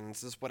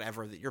Christians, as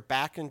whatever, that you're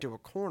backed into a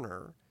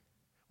corner,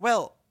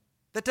 well,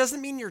 that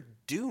doesn't mean you're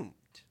doomed,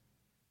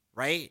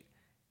 right?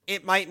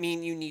 It might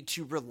mean you need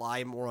to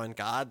rely more on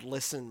God,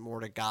 listen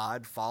more to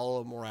God,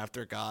 follow more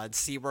after God,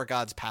 see where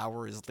God's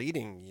power is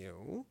leading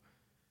you.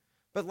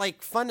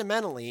 But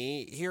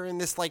fundamentally, here in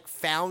this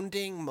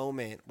founding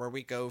moment where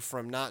we go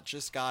from not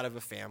just God of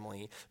a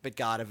family, but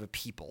God of a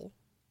people,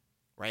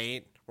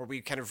 right? Where we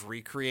kind of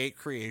recreate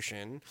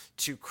creation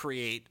to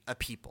create a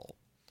people,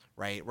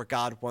 right? Where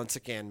God once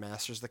again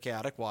masters the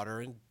chaotic water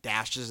and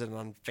dashes it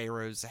on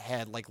Pharaoh's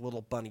head like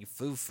little bunny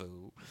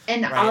foo-foo.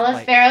 And right? all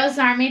of Pharaoh's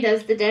army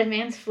does the dead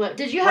man's float.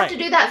 Did you have to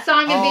do that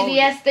song in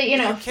VBS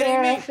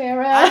that,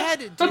 Pharaoh? I had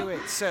to do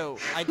it. So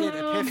I did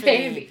Epiphany.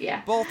 Baby,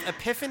 yeah. Both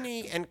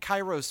Epiphany and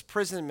Kairos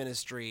Prison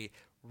Ministry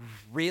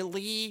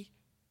really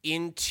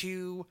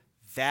into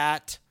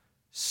that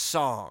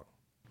song.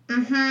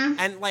 Mm-hmm.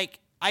 And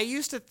I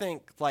used to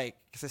think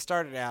because I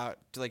started out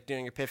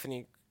doing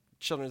Epiphany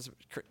Children's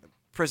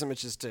Prison,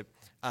 which is to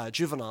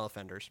juvenile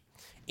offenders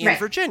in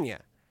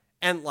Virginia,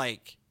 and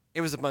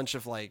it was a bunch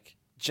of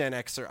Gen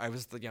Xer. I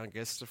was the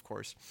youngest, of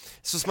course.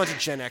 So it's a bunch of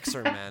Gen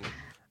Xer men,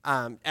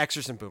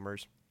 Xers and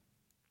boomers,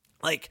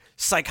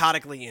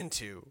 psychotically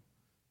into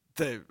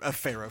the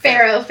Pharaoh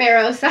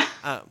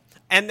song.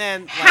 And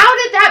then how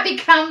did that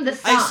become the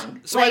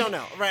song? I don't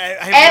know. Right?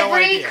 I have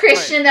every no idea.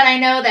 Christian that I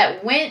know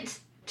that went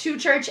to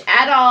church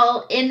at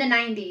all in the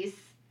 90s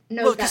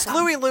knows that song.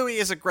 Louie Louie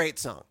is a great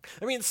song.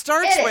 I mean, it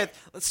starts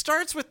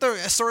with the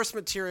source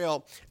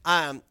material.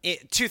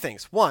 Two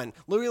things. One,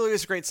 Louie Louie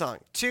is a great song.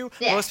 Two,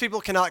 most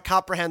people cannot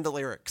comprehend the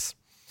lyrics.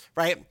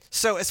 Right?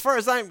 So as far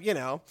as I'm,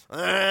 right,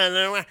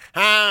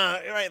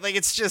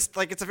 it's just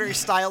it's a very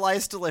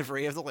stylized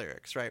delivery of the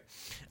lyrics, right?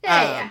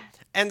 Yeah.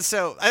 And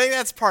so I think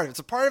that's part of it.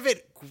 So part of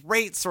it,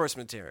 great source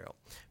material.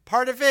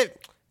 Part of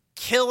it,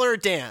 killer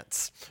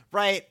dance,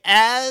 right?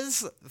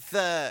 As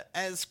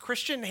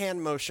Christian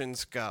hand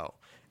motions go.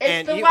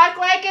 It's the walk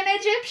like an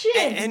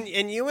Egyptian.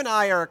 And you and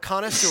I are a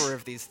connoisseur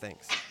of these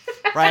things,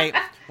 right?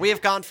 We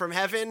have gone from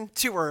heaven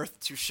to earth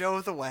to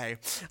show the way.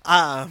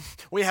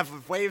 We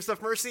have waves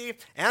of mercy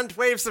and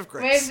waves of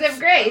grace. Waves of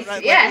grace,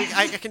 right? yes.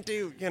 I can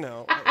do,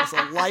 it's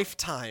a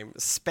lifetime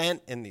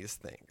spent in these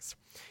things.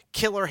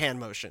 Killer hand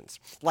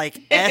motions,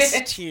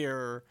 S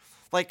tier.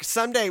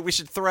 Someday we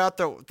should throw out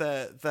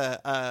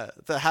the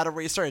how to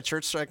restart a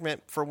church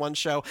segment for one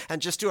show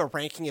and just do a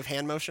ranking of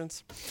hand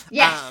motions.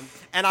 Yes.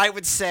 And I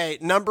would say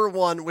number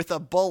one with a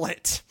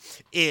bullet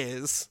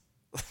is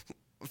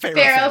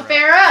Pharaoh.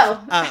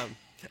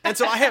 And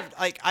so I have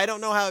I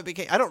don't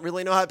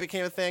really know how it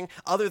became a thing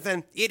other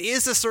than it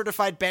is a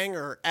certified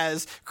banger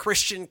as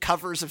Christian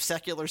covers of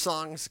secular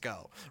songs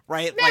go,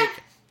 right?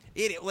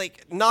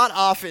 Not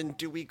often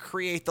do we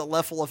create the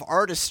level of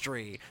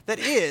artistry that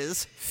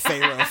is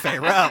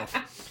Pharaoh.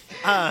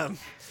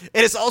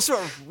 It is also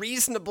a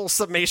reasonable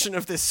summation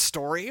of this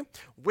story,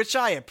 which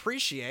I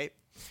appreciate,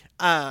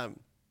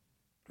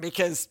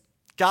 because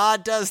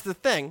God does the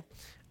thing.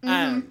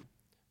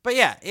 But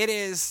yeah, it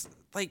is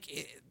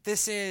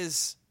this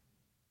is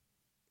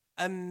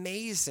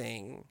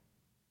amazing.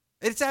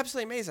 It's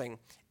absolutely amazing.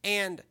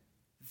 And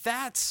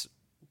that's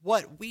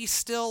what we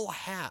still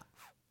have,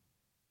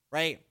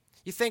 right?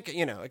 You think,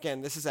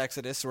 again, this is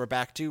Exodus, so we're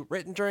back to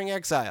written during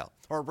exile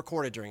or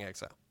recorded during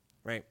exile,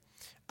 right?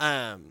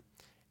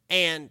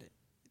 And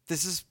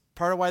this is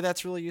part of why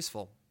that's really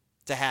useful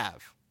to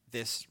have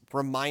this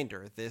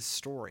reminder, this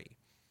story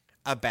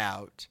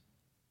about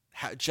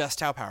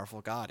how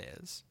powerful God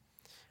is,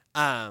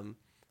 and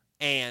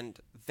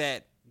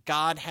that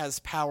God has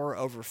power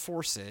over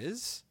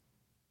forces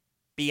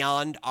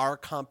beyond our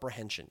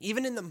comprehension.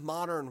 Even in the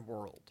modern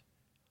world,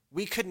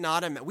 we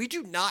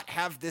do not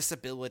have this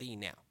ability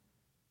now.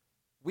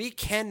 We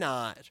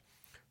cannot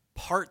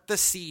part the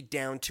sea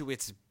down to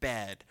its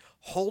bed,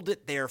 hold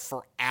it there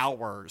for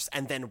hours,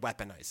 and then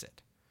weaponize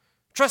it.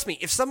 Trust me,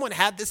 if someone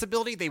had this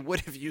ability, they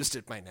would have used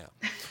it by now.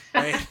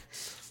 Right?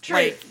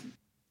 Truth.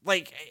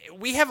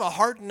 We have a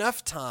hard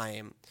enough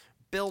time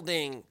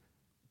building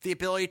the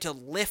ability to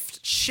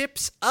lift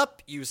ships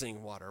up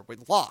using water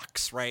with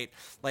locks, right?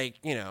 We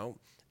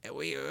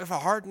have a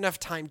hard enough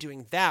time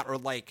doing that, or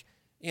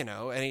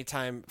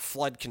anytime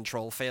flood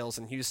control fails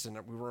in Houston,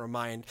 we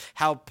remind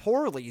how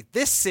poorly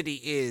this city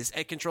is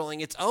at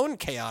controlling its own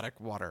chaotic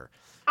water.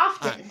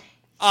 Often.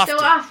 So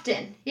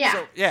often. Yeah.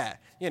 So, yeah.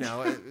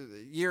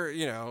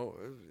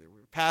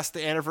 Past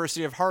the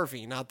anniversary of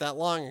Harvey not that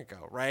long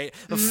ago, right?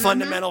 The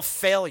fundamental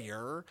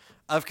failure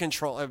of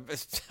control, an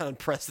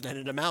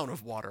unprecedented amount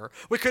of water.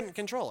 We couldn't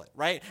control it,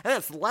 right? And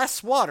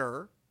that's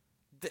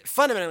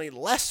fundamentally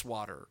less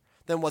water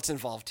than what's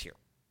involved here.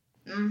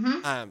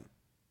 Mm-hmm.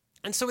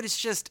 And so it is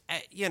just,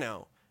 we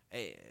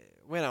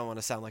don't want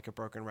to sound like a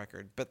broken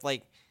record, but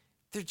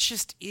there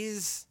just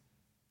is,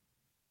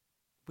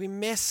 we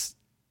miss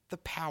the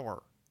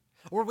power.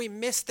 Or we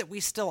miss that we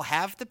still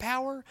have the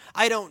power?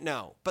 I don't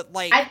know, but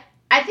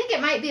I think it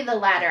might be the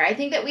latter. I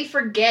think that we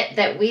forget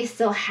that we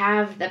still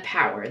have the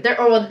power.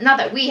 Not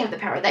that we have the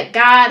power, that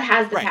God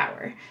has the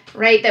power,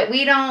 right? That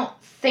we don't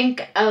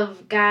think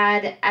of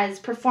God as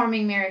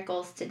performing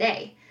miracles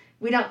today.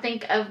 We don't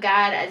think of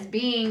God as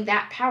being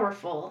that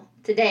powerful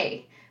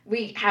today.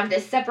 We have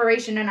this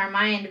separation in our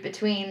mind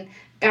between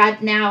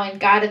God now and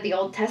God of the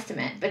Old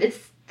Testament, but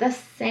it's the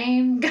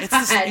same God.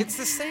 It's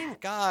the same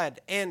God.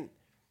 And,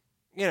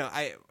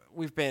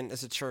 we've been,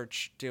 as a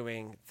church,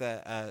 doing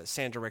the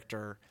Sandra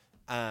Richter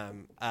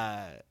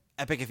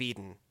Epic of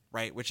Eden,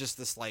 right? Which is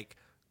this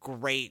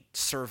great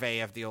survey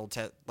of the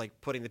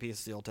putting the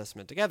pieces of the Old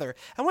Testament together.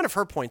 And one of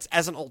her points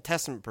as an Old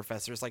Testament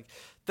professor is like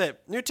the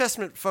New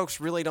Testament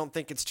folks really don't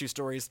think it's two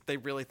stories. They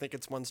really think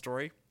it's one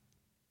story,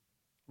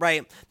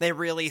 right? They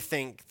really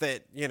think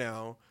that,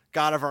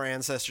 God of our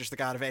ancestors, the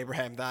God of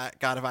Abraham, the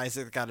God of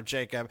Isaac, the God of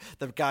Jacob,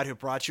 the God who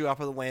brought you up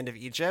of the land of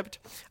Egypt,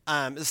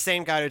 the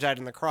same God who died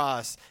on the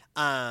cross,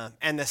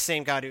 and the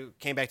same God who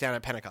came back down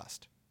at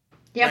Pentecost.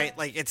 Yep. Right?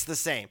 Like, it's the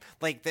same.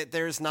 Like,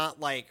 there's not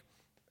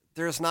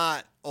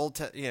Old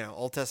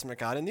Testament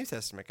God and New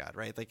Testament God,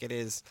 right? Like, it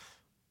is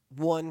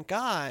one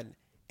God.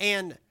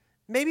 And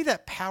maybe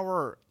that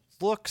power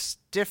looks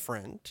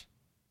different,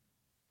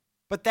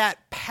 but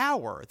that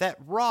power, that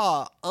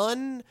raw,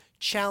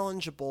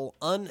 unchallengeable,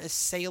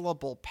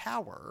 unassailable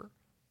power,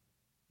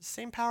 the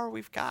same power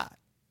we've got.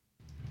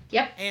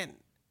 Yep. And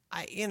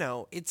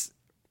it's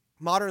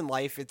modern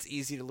life. It's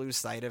easy to lose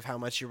sight of how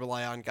much you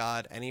rely on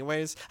God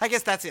anyways. I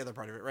guess that's the other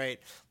part of it, right?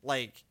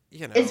 Like,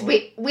 is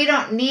we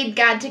don't need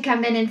God to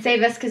come in and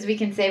save us because we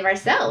can save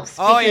ourselves.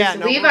 Oh, yeah.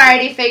 No, we've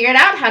already figured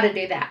out how to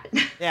do that.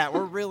 Yeah,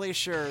 we're really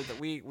sure that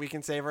we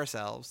can save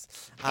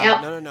ourselves.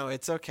 Yep. No,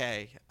 it's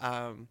okay.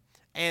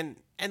 And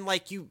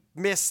like, you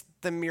miss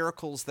the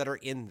miracles that are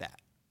in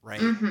that, right?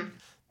 Mm-hmm.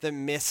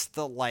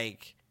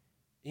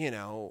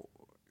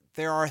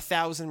 There are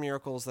 1,000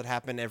 miracles that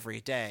happen every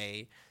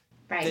day,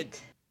 right,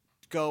 that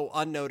go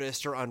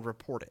unnoticed or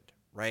unreported,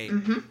 right?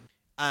 Mm-hmm.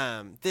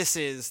 This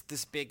is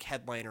this big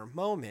headliner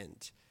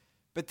moment,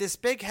 but this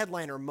big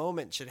headliner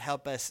moment should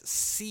help us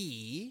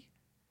see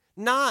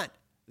not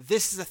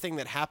this is a thing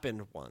that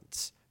happened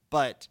once,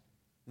 but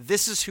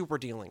this is who we're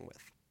dealing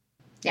with.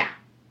 Yeah.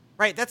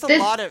 Right, that's a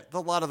lot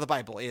of the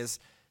Bible is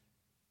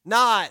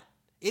not.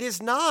 It is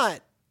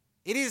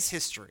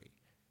history,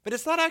 but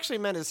it's not actually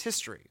meant as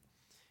history.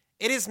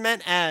 It is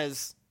meant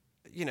as,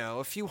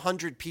 a few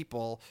hundred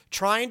people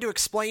trying to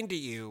explain to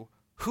you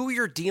who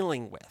you're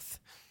dealing with.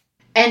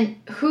 And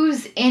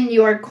who's in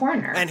your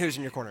corner.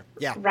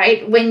 Yeah.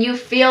 Right? When you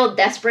feel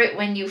desperate,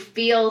 when you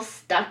feel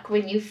stuck,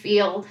 when you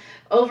feel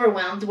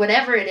overwhelmed,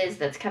 whatever it is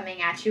that's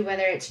coming at you,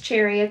 whether it's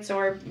chariots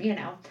or,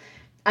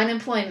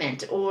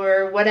 unemployment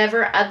or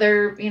whatever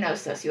other,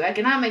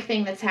 socioeconomic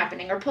thing that's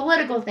happening or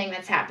political thing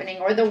that's happening,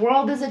 or the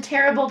world is a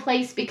terrible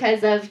place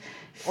because of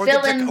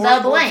fill in the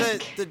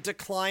blank. The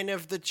decline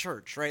of the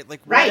church, right?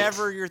 Like, right.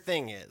 Whatever your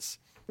thing is.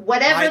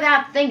 Whatever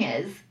that thing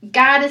is,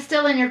 God is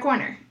still in your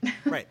corner.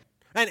 Right.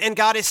 And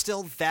God is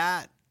still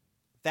that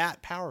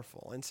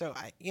powerful. And so,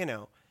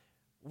 the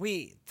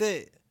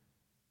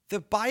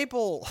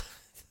Bible,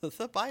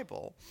 the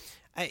Bible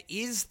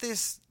is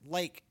this,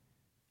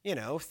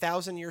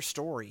 1,000-year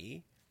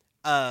story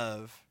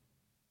of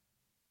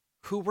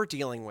who we're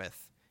dealing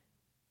with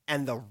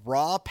and the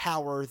raw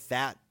power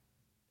that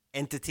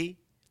entity,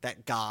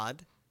 that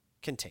God,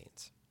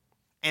 contains.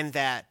 And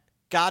that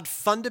God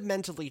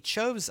fundamentally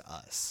chose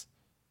us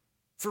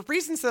for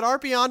reasons that are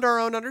beyond our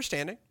own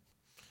understanding.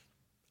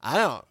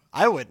 I'm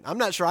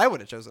not sure I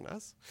would have chosen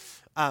us.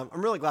 I'm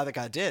really glad that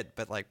God did,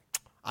 but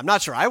I'm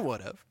not sure I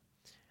would have.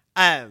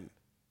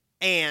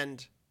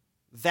 And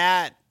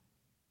that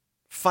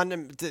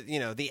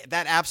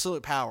that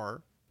absolute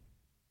power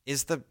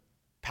is the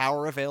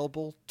power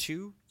available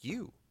to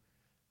you.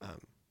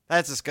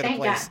 That's as good a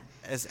place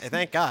as,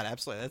 thank God,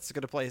 absolutely. That's as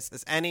good a place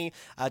as any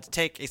to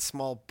take a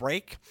small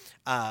break,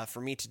 for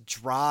me to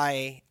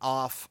dry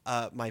off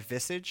my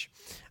visage.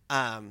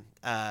 Frankly,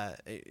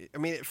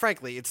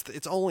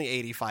 it's only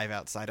 85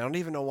 outside. I don't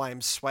even know why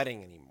I'm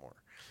sweating anymore.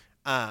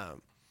 And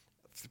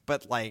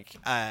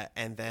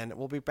then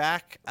we'll be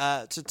back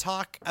to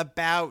talk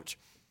about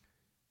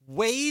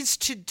ways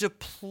to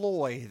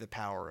deploy the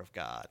power of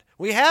God.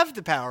 We have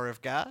the power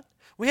of God.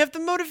 We have the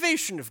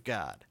motivation of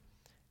God.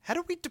 How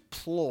do we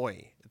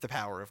deploy the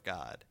power of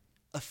God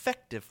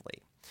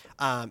effectively?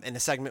 In a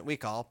segment we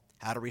call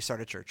How to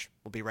Restart a Church.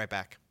 We'll be right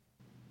back.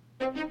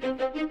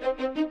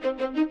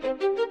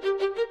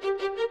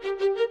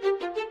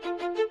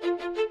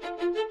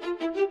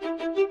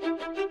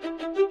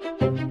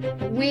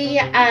 We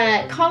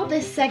call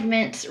this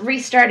segment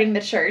Restarting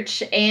the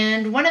Church,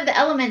 and one of the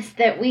elements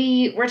that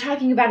we were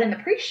talking about in the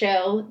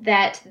pre-show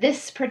that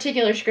this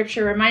particular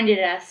scripture reminded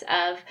us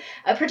of,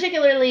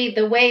 particularly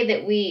the way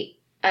that we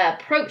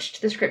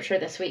approached the scripture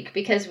this week,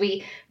 because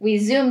we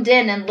zoomed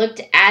in and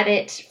looked at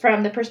it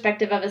from the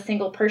perspective of a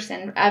single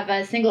person, of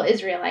a single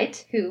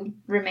Israelite who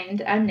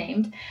remained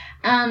unnamed.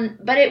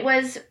 But it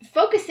was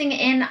focusing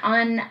in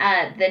on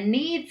the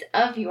needs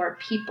of your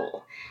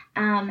people.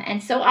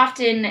 And so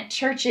often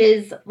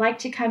churches like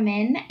to come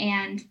in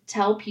and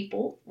tell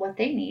people what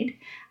they need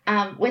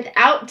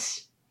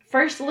without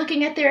first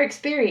looking at their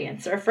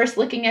experience or first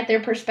looking at their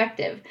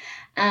perspective.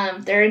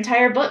 There are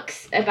entire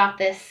books about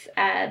this.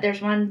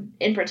 There's one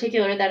in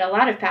particular that a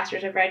lot of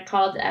pastors have read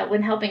called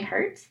When Helping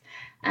Hurts.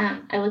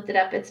 I looked it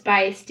up. It's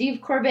by Steve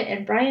Corbett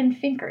and Brian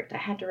Finkert. I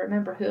had to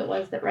remember who it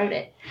was that wrote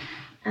it.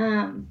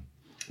 But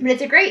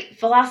it's a great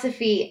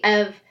philosophy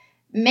of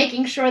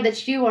making sure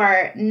that you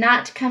are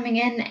not coming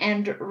in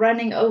and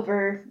running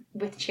over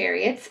with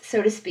chariots,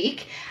 so to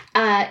speak,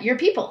 your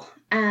people.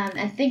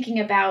 and thinking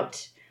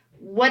about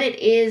what it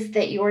is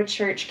that your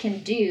church can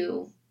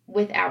do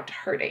without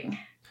hurting.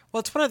 Well,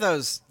 it's one of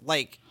those,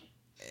 like,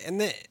 and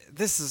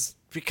this is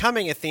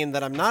becoming a theme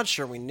that I'm not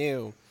sure we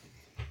knew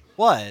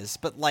was,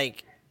 but,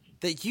 like,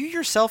 that you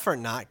yourself are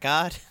not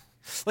God.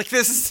 Like,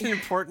 this is an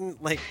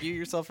important, like, you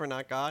yourself are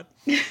not God,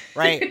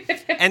 right?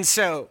 And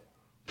so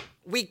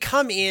we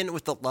come in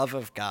with the love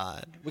of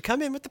God. We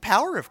come in with the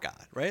power of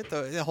God, right?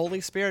 The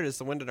Holy Spirit is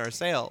the wind in our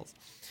sails.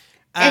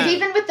 And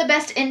even with the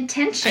best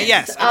intentions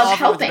yes, of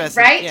helping,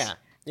 right?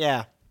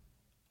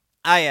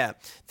 Yeah.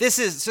 This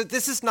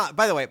is not,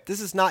 by the way,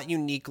 this is not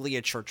uniquely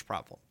a church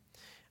problem.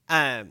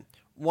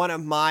 One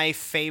of my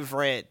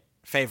favorite,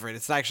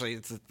 it's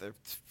a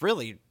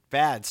really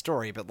bad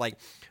story, but like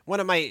one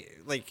of my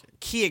like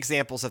key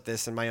examples of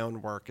this in my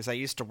own work is I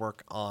used to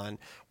work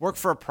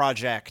for a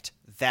project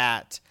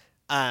that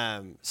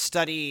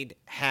studied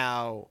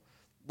how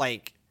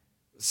like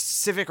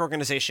civic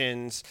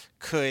organizations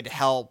could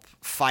help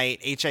fight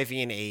HIV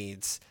and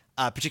AIDS,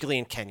 particularly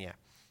in Kenya.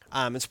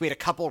 And so we had a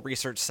couple of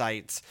research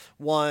sites.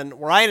 One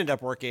where I ended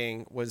up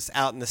working was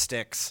out in the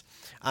sticks,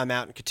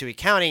 out in Kitui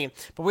County.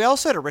 But we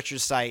also had a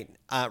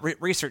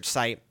research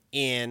site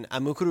in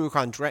Mukuru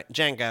kwa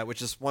Njenga,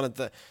 which is one of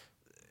the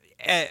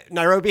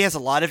Nairobi has a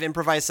lot of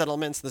improvised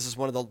settlements. This is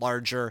one of the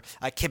larger.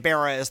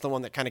 Kibera is the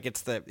one that kind of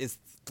gets at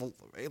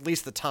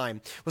least the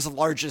time, was the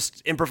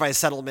largest improvised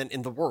settlement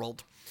in the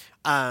world.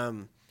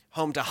 Home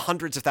to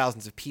hundreds of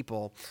thousands of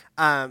people.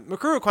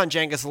 Mukuru kwa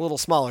Njenga is a little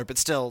smaller, but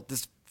still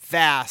this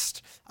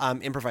vast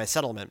improvised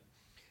settlement.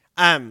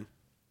 And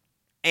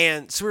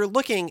so we were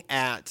looking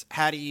at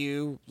how do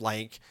you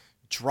like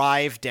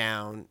drive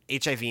down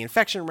HIV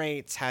infection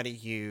rates? How do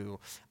you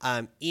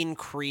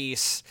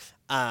increase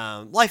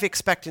life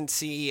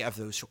expectancy of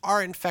those who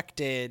are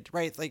infected,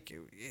 right? Like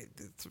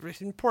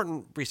it's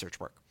important research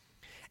work.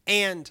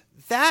 And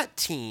that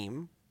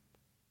team,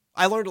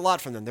 I learned a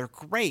lot from them. They're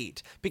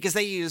great because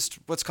they used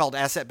what's called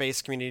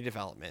asset-based community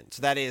development.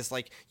 So that is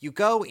like you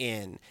go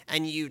in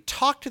and you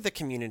talk to the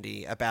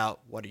community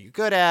about what are you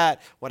good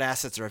at, what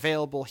assets are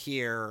available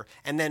here,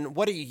 and then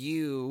what do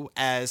you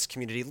as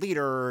community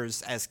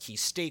leaders, as key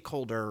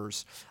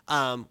stakeholders,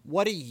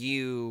 what do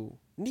you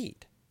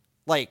need?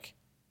 Like,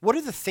 what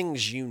are the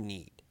things you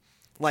need?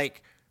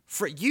 Like,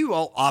 for you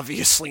all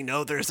obviously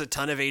know there's a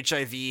ton of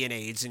HIV and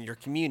AIDS in your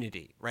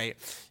community, right?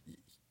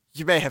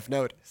 You may have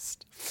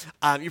noticed.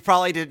 You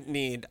probably didn't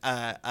need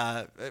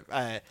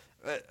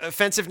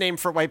offensive name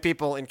for white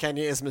people in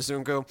Kenya is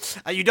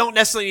Mzungu. You don't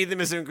necessarily need the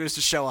Mzungus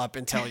to show up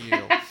and tell you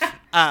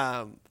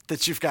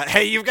that you've got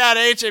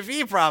an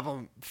HIV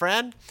problem,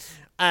 friend.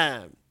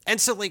 And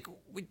so like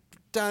we've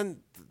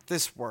done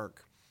this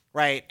work,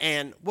 right?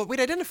 And what we'd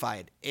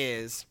identified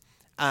is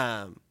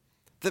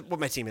what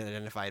my team had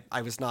identified,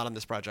 I was not on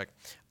this project,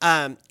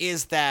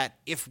 is that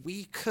if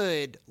we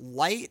could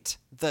light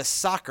the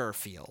soccer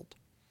field,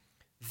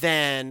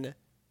 then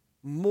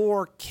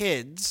more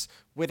kids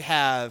would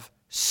have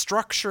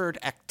structured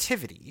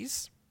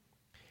activities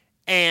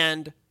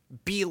and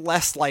be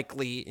less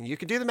likely, and you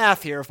can do the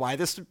math here of why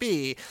this would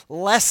be,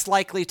 less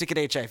likely to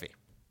get HIV.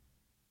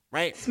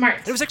 Right?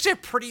 Smart. It was actually a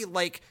pretty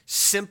like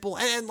simple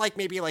and like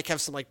maybe like have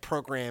some like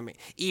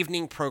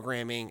evening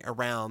programming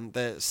around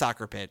the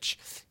soccer pitch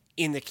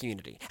in the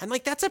community. And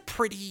like that's a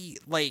pretty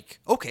like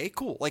okay,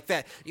 cool. Like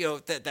that, you know,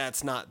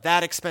 that's not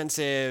that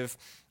expensive.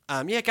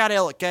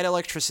 Get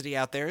electricity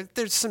out there.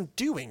 There's some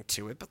doing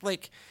to it, but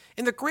like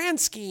in the grand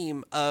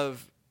scheme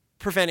of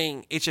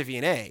preventing HIV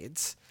and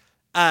AIDS,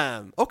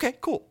 okay,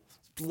 cool.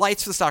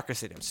 Lights for the soccer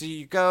stadium. So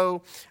you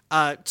go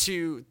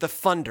to the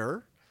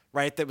funder,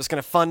 right, that was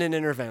going to fund an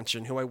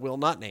intervention, who I will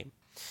not name.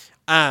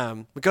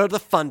 We go to the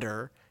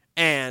funder,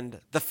 and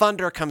the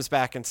funder comes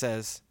back and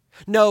says,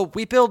 no,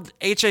 we build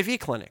HIV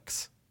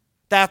clinics.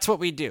 That's what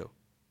we do.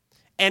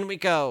 And we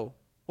go,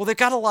 well, they've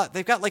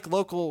got like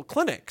local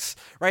clinics,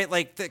 right?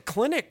 Like the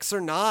clinics are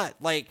not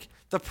like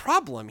the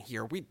problem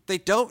here. They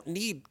don't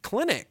need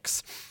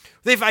clinics.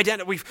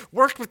 We've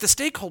worked with the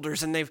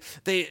stakeholders and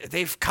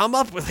they've come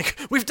up with like,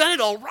 we've done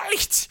it all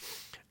right.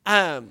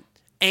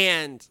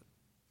 And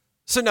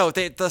so no,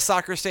 the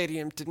soccer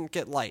stadium didn't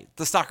get light.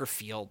 The soccer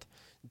field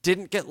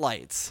didn't get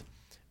lights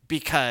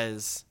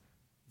because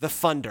the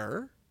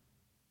funder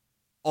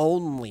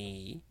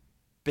only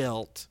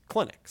built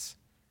clinics.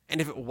 And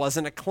if it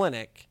wasn't a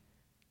clinic,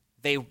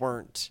 they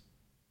weren't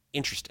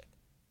interested,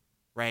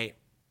 right?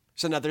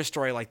 So another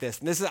story like this,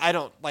 and this is,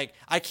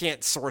 I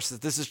can't source this.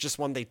 This is just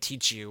one they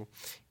teach you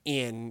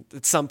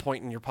at some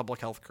point in your public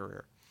health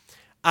career.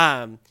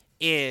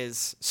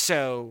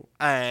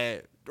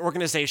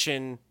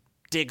 Organization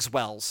digs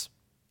wells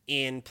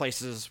in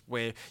places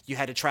where you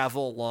had to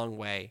travel a long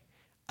way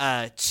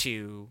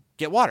to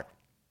get water.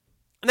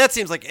 And that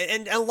seems like,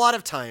 and a lot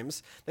of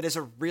times that is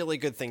a really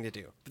good thing to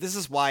do. But this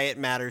is why it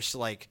matters to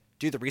like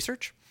do the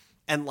research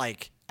and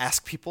like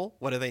ask people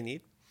what do they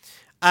need.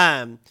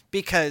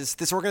 Because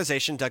this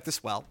organization dug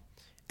this well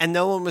and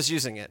no one was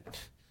using it.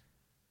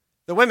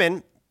 The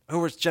women, who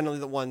were generally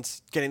the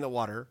ones getting the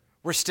water,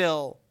 were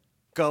still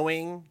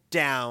going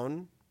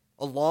down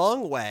a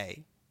long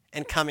way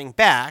and coming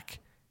back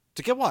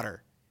to get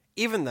water,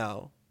 even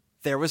though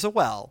there was a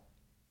well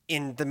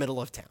in the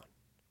middle of town.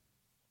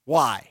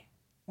 Why?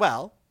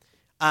 Well,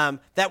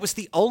 that was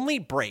the only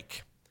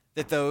break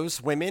that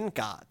those women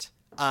got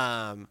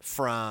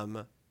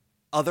from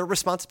other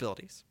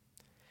responsibilities,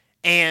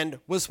 and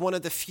was one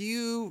of the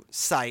few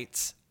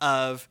sites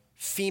of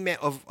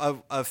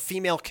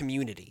female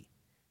community,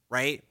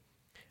 right?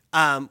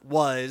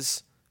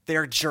 Was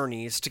their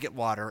journeys to get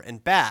water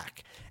and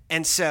back.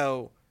 And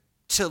so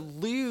to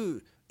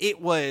lose,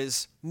 it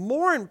was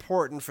more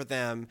important for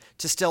them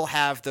to still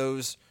have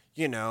those,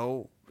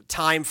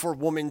 time for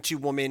woman to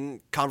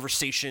woman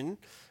conversation,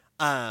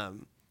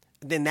 then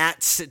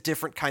that's a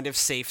different kind of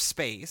safe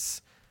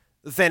space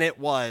than it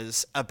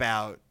was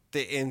about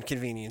the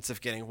inconvenience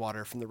of getting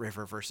water from the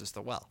river versus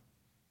the well.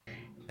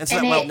 And so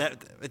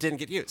it didn't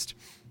get used.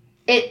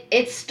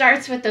 It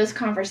starts with those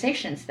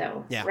conversations,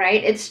 though,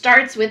 right? It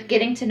starts with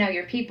getting to know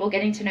your people,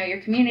 getting to know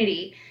your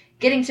community,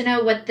 getting to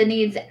know what the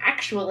needs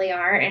actually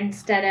are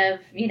instead of,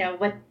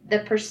 what the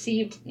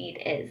perceived need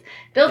is.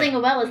 Building a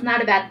well is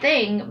not a bad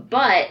thing,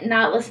 but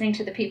not listening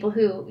to the people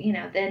who,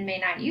 then may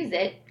not use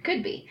it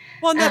could be.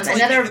 Well, and that's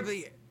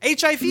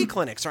HIV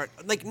clinics aren't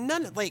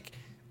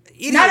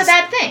not a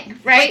bad thing,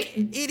 right?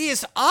 It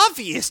is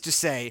obvious to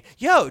say,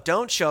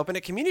 don't show up in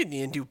a community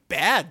and do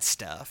bad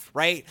stuff,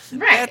 right?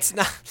 Right. That's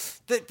not,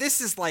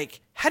 this is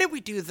how do we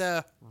do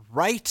the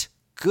right,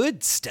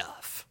 good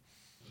stuff?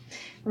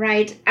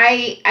 Right.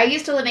 I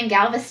used to live in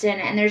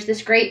Galveston, and there's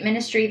this great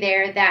ministry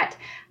there that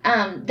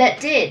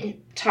did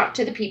talk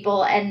to the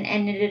people and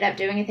ended up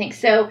doing a thing.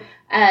 So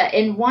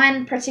in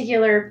one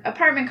particular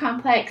apartment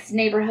complex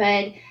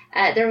neighborhood,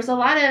 there was a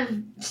lot of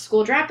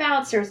school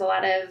dropouts. There was a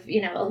lot of,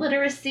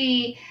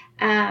 illiteracy.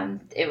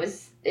 They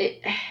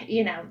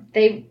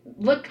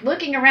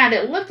looking around,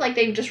 it looked like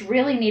they just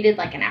really needed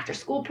an after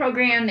school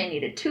program. They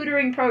needed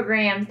tutoring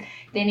programs.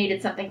 They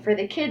needed something for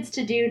the kids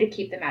to do to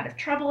keep them out of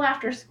trouble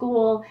after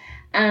school.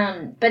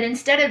 But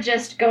instead of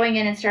just going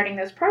in and starting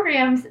those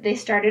programs, they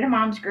started a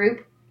moms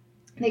group.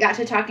 They got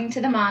to talking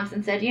to the moms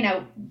and said,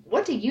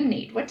 what do you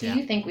need? What do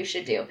you think we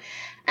should do?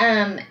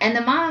 And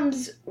the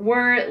moms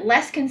were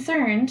less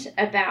concerned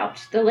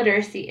about the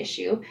literacy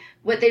issue.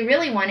 What they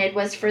really wanted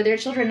was for their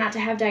children not to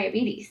have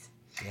diabetes.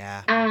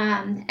 Yeah.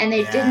 And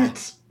they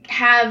didn't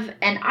have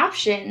an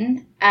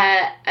option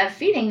of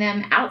feeding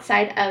them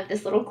outside of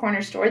this little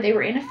corner store. They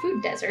were in a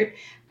food desert.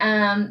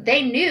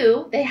 They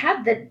knew, they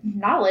had the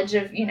knowledge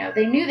of,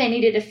 they knew they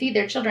needed to feed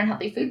their children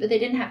healthy food, but they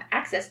didn't have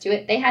access to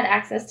it. They had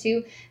access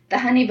to the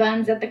honey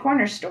buns at the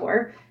corner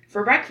store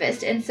for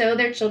breakfast. And so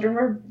their children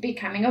were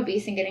becoming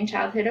obese and getting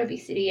childhood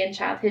obesity and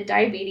childhood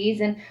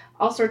diabetes and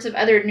all sorts of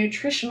other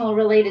nutritional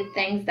related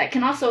things that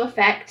can also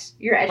affect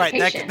your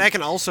education. Right. That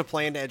can also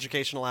play into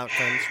educational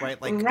outcomes, right?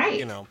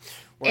 Right.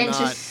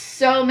 Just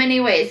so many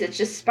ways. It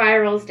just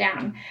spirals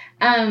down.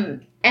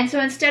 And so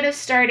instead of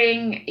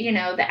starting,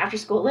 the after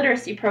school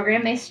literacy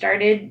program, they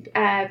started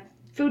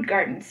food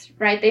gardens,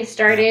 right? They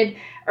started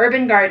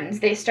urban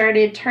gardens. They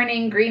started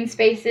turning green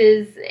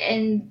spaces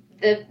in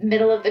the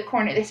middle of the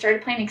corner. They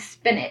started planting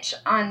spinach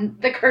on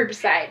the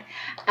curbside,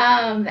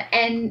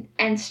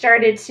 and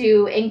started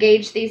to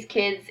engage these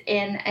kids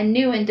in a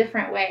new and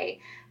different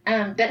way,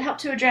 that helped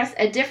to address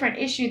a different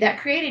issue that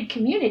created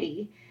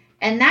community.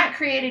 And that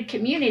created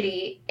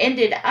community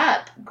ended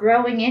up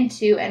growing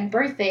into and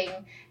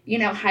birthing,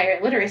 higher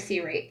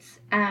literacy rates,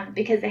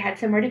 because they had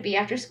somewhere to be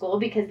after school,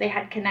 because they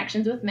had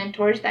connections with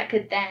mentors that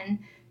could then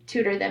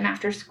tutor them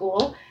after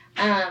school.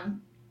 But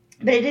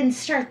it didn't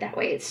start that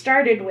way. It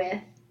started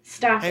with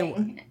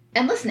stopping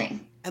and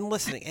listening. And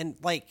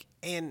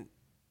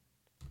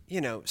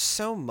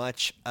so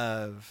much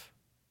of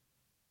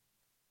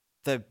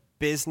the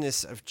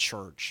business of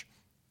church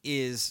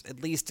is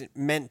at least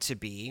meant to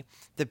be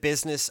the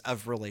business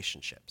of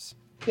relationships.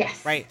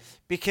 Yes. Right?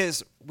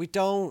 Because we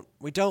don't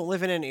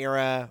live in an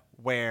era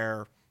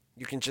where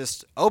you can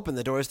just open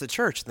the doors of the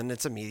church, then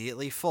it's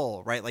immediately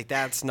full, right?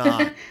 That's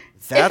not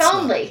If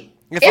only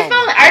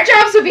our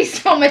jobs would be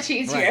so much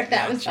easier if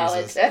that was all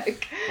it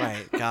took.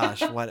 Right.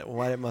 Gosh, what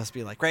it must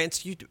be like. Right. And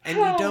so you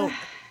don't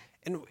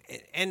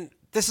and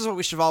this is what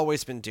we should have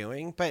always been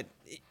doing, but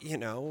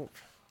you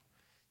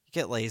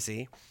get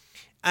lazy.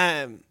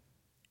 And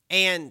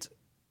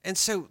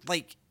so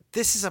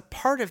this is a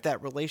part of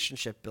that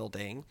relationship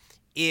building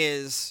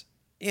is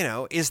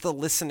the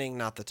listening,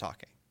 not the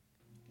talking.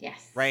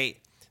 Yes. Right.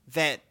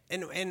 That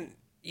and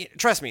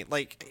trust me,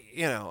 we're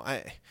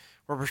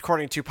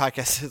recording 2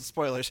 podcasts.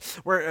 Spoilers.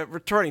 We're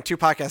recording 2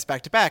 podcasts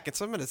back to back, and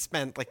so I'm going to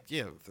spend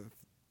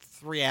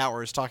 3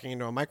 hours talking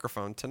into a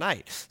microphone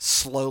tonight,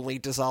 slowly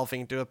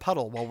dissolving into a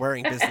puddle while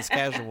wearing business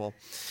casual.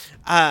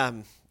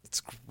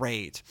 It's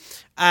great.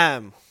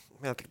 I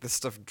think this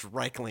stuff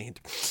dry cleaned.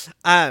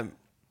 And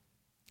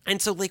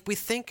so, we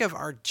think of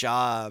our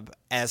job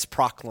as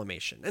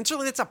proclamation. And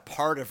certainly that's a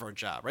part of our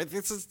job, right?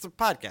 This is a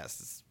podcast.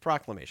 It's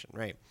proclamation,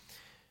 right?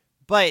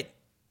 But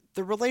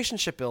the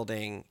relationship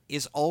building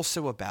is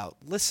also about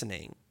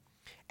listening.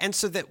 And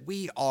so that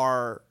we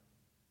are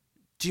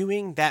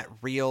doing that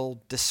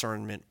real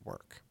discernment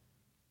work,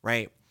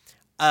 right?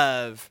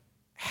 Of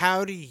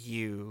how do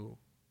you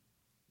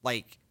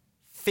like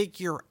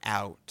figure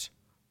out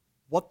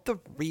what the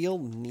real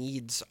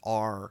needs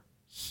are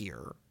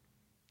here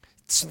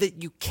so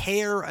that you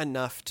care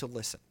enough to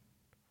listen,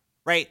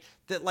 right?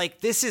 That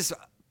like this is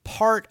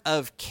part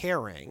of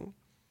caring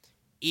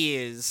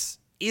is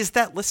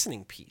that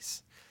listening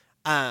piece.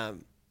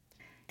 And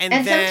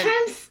then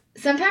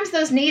sometimes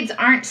those needs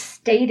aren't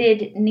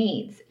stated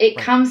needs. It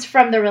Right. comes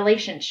from the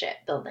relationship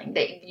building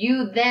that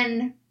you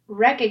then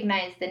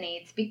recognize the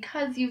needs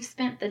because you've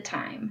spent the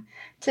time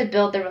to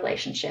build the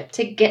relationship,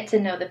 to get to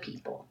know the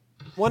people.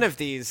 one of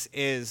these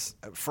is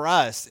for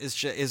us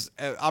is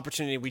an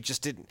opportunity we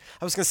just didn't.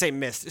 I was going to say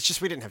missed. It's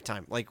just we didn't have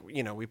time. Like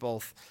we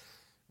both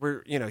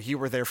were. You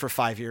were there for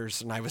 5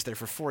 years and I was there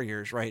for 4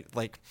 years, right?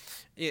 Like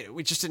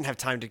we just didn't have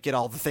time to get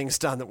all the things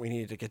done that we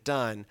needed to get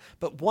done.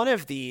 But one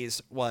of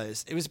these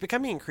was it was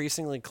becoming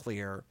increasingly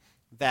clear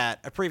that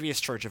a previous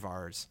church of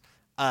ours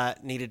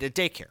needed a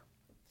daycare,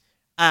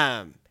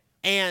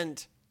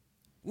 and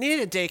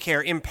needed a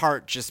daycare in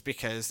part just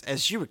because,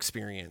 as you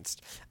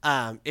experienced,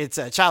 it's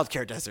a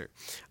childcare desert.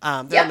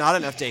 There are not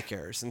enough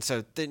daycares, and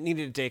so they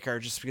needed a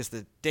daycare just because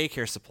the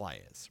daycare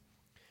supply is.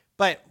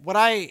 But what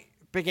I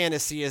began to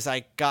see as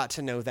I got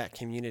to know that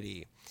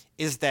community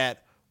is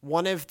that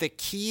one of the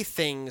key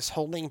things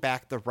holding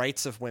back the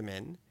rights of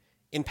women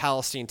in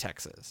Palestine,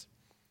 Texas,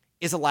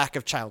 is a lack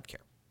of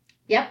childcare.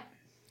 Yep.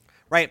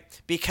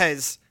 Right?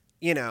 Because,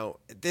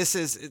 this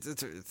is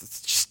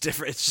it's just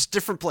different. It's just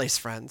different place,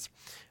 friends.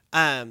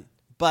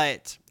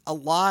 But a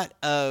lot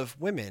of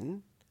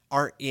women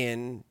are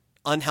in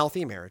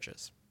unhealthy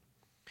marriages.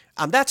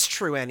 That's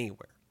true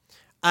anywhere.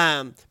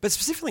 But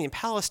specifically in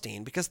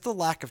Palestine, because of the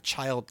lack of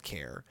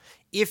childcare,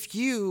 if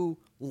you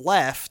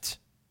left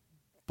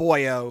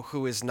boyo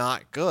who is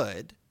not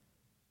good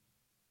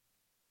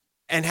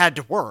and had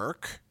to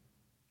work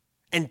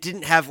and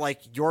didn't have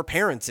like your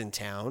parents in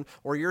town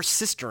or your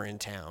sister in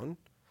town,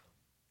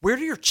 where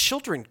do your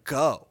children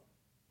go?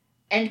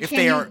 And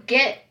can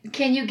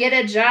you get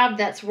a job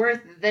that's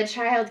worth the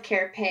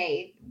childcare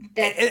pay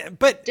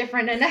that's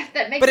different enough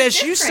that makes But it as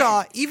different? you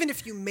saw, even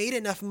if you made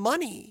enough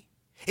money,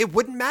 it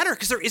wouldn't matter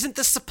because there isn't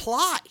the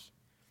supply.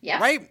 Yeah.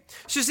 Right?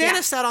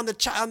 Susanna sat on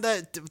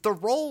the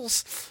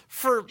rolls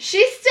for...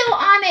 She's still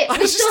on it.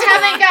 We still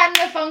haven't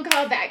gotten a phone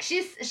call back.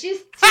 She's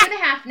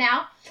 2.5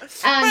 now.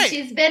 Right.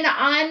 She's been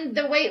on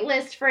the wait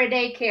list for a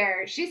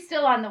daycare. She's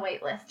still on the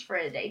wait list for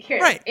a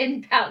daycare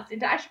in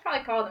Palestine. I should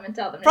probably call them and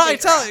tell them. Probably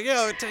tell ET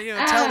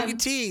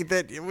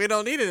that we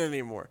don't need it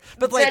anymore.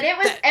 But it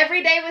was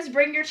every day was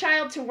bring your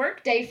child to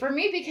work day for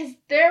me because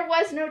there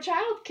was no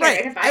childcare.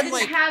 Right. And if I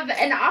didn't have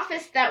an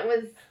office that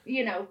was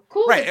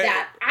cool with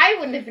that, I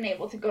wouldn't have been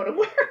able to go to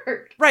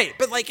work. Right.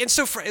 But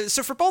so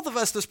for both of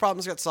us, those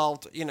problems got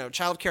solved.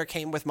 Childcare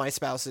came with my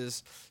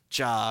spouse's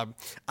job,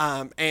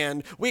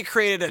 and we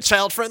created a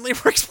child-friendly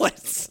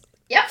workplace.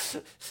 Yep.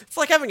 It's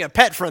like having a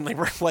pet-friendly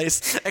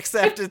workplace,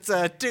 except it's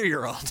a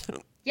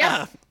 2-year-old.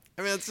 Yeah.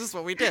 That's just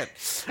what we did.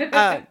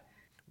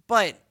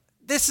 But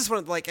this is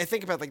what I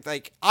think about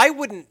like I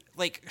wouldn't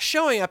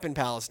showing up in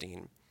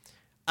Palestine,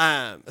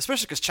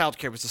 especially because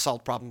childcare was a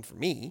solved problem for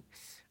me.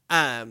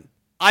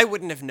 I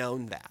wouldn't have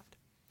known that,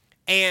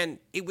 and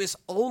it was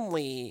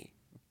only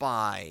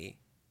by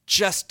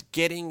just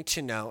getting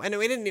to know, and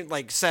we didn't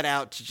even set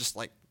out to just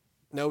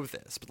know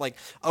this, but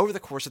over the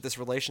course of this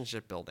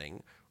relationship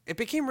building, it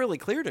became really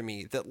clear to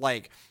me that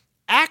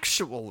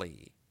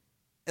actually,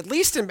 at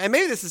least in, and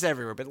maybe this is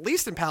everywhere, but at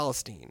least in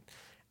Palestine,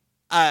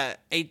 a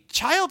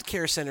child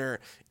care center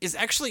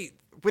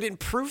would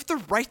improve the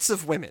rights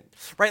of women,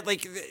 right?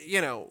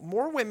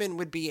 More women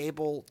would be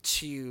able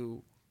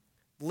to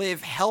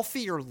live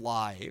healthier,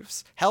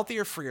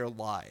 freer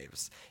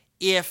lives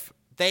if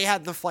they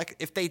had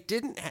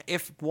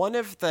if one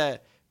of the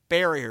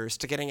barriers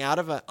to getting out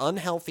of an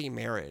unhealthy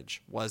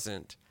marriage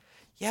wasn't,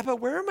 but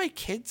where are my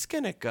kids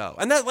gonna go?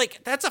 And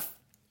that's a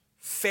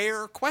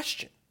fair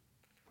question.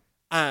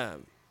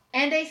 And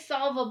a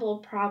solvable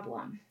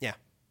problem. Yeah.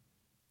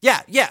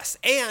 Yeah, yes.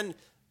 And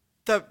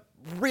the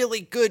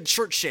really good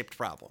church-shaped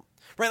problem.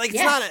 Right?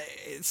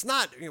 It's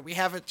not we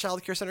have a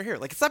child care center here.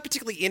 It's not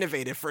particularly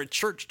innovative for a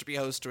church to be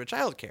host to a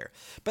child care.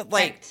 But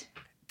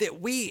that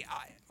we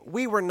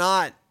were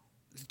not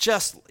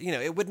just,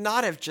 it would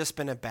not have just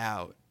been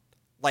about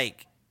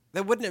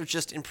that wouldn't have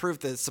just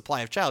improved the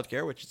supply of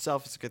childcare, which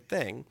itself is a good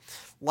thing.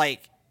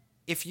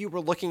 If you were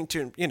looking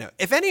to,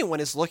 if anyone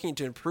is looking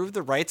to improve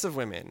the rights of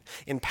women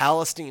in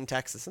Palestine,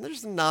 Texas, and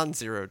there's a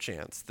non-zero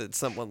chance that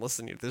someone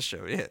listening to this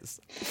show is,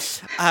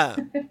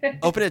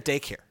 open a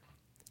daycare,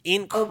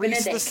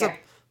 increase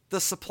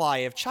the supply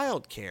of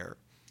childcare,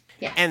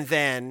 and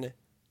then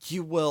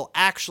you will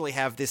actually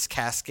have this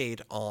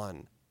cascade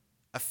on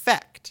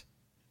effect.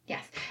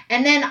 Yes.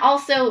 And then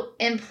also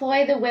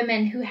employ the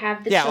women who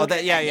have the children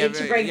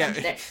to bring them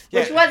to there,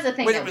 which was the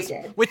thing that we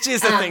did. Which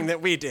is the thing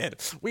that we did.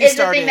 The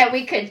thing that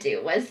we could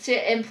do was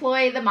to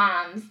employ the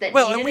moms that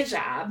needed a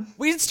job.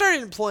 We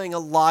started employing a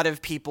lot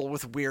of people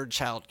with weird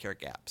childcare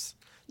gaps.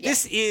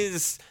 Yes.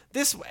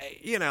 This way,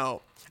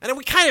 And then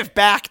we kind of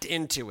backed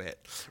into it,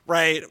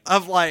 right?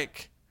 Of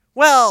like,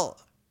 well,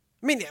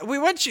 I mean, we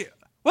want you.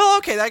 Well,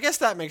 okay, I guess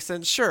that makes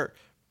sense. Sure,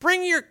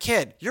 bring your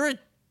kid. You're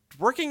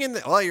working in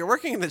the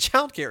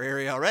childcare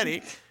area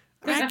already.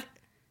 Right?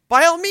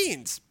 By all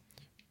means,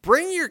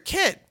 bring your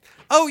kid.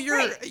 Oh, you're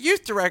a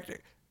youth director.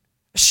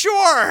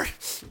 Sure,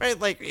 right?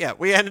 Like, yeah,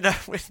 we ended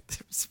up with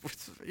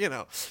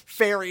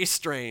very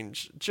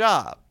strange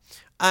job.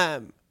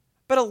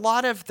 But a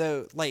lot of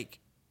those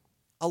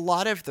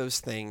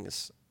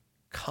things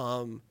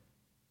come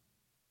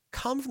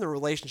from the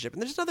relationship.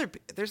 And there's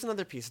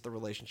another piece of the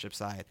relationship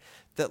side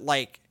that,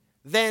 like,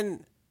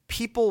 then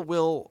people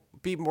will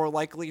be more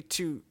likely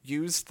to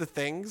use the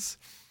things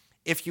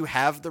if you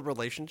have the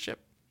relationship.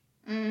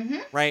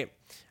 Mm-hmm. Right?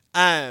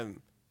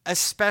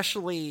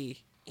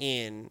 Especially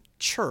in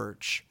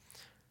church.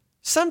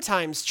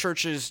 Sometimes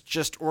churches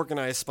just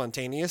organize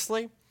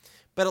spontaneously,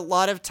 but a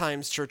lot of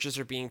times churches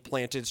are being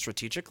planted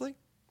strategically.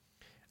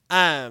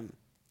 And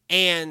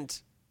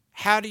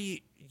how do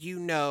you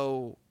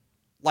know,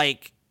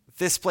 like,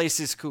 this place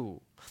is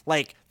cool?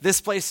 Like,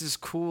 this place is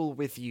cool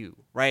with you,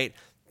 right?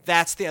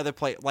 That's the other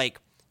place. Like,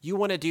 you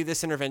want to do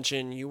this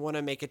intervention, you want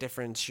to make a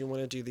difference, you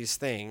want to do these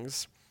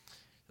things.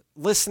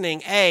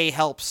 Listening,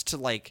 helps to,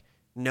 like,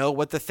 know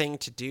what the thing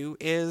to do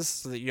is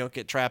so that you don't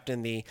get trapped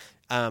in the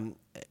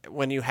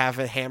when you have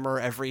a hammer,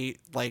 every,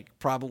 like,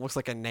 problem looks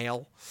like a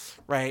nail,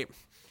 right?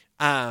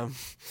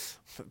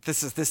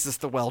 This is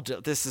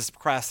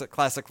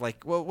classic,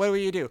 like, well, what do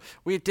you do?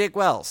 We dig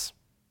wells.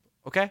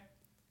 Okay,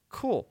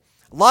 cool.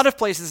 A lot of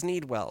places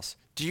need wells.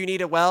 Do you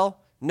need a well?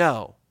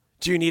 No.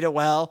 Do you need a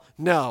well?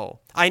 No.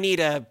 I need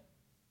a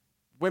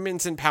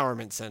women's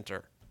empowerment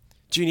center.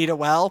 Do you need a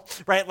well?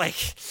 Right? Like,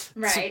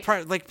 right.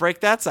 So, like, break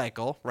that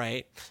cycle,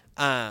 right?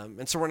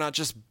 And so we're not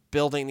just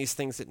building these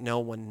things that no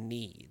one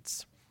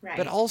needs. Right.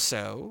 But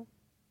also,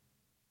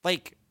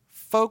 like,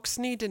 folks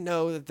need to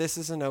know that this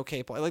is an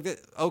okay place. Like, the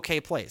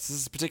okay place. This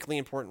is particularly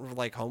important for,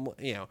 like,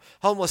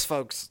 homeless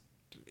folks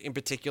in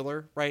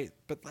particular, right?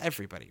 But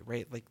everybody,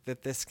 right? Like,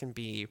 that this can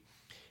be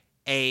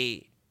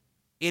it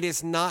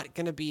is not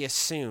going to be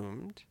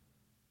assumed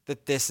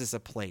that this is a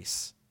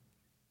place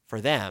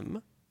for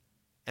them,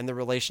 and the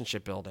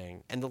relationship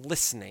building and the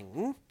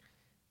listening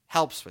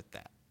helps with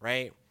that,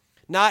 right?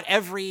 Not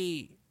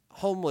every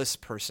homeless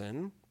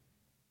person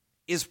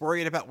is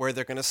worried about where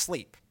they're going to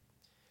sleep.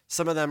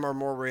 Some of them are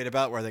more worried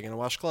about where they're going to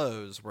wash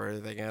clothes, where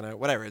they're going to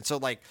whatever. And so,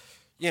 like,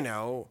 you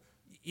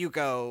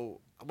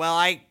go, well,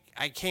 I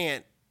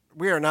can't,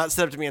 we are not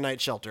set up to be a night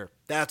shelter.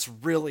 That's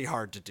really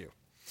hard to do.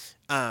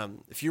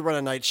 If you run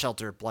a night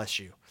shelter, bless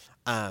you.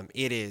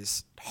 It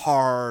is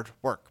hard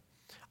work.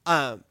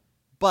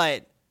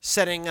 But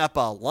setting up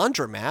a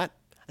laundromat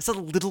is a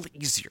little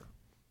easier,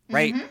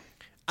 right?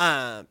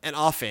 Mm-hmm. And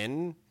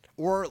often,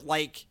 or,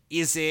 like,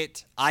 is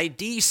it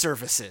ID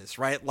services,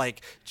 right?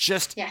 Like,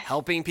 just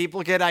helping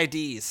people get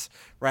IDs,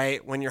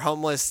 right? When you're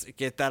homeless,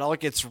 that all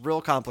gets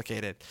real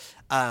complicated.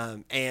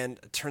 And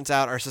it turns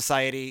out our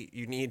society,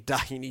 you need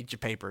your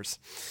papers.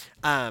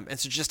 And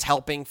so just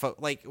helping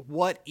folks, like,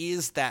 what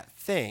is that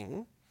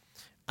thing?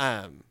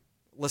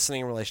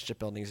 Listening and relationship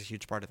building is a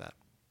huge part of that,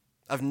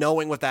 of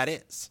knowing what that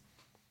is.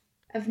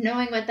 Of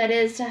knowing what that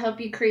is to help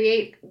you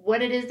create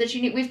what it is that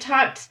you need. We've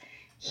talked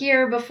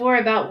here before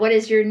about what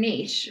is your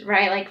niche,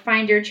 right? Like,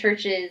 find your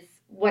church's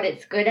what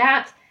it's good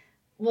at.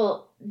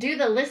 Well, do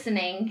the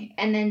listening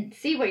and then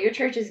see what your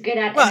church is good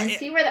at, and then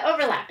see where the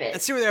overlap is.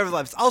 And see where the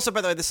overlap is. Also,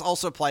 by the way, this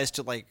also applies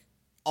to, like,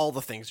 all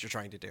the things you're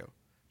trying to do,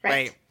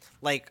 right?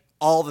 Like,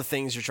 all the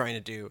things you're trying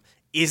to do.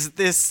 Is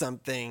this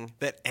something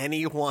that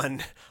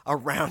anyone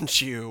around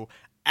you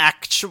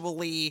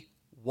actually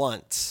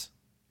wants?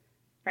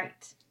 Right.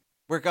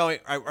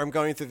 I'm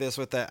going through this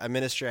with a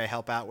ministry I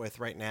help out with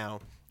right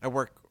now. I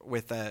work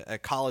with a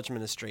college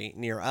ministry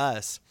near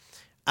us.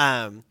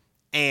 And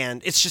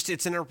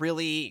it's in a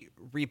really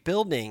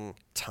rebuilding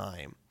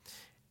time.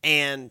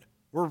 And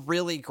we're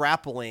really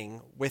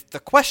grappling with the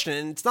question,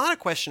 and it's not a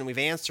question we've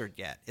answered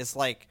yet. It's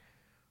like,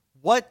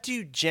 what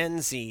do Gen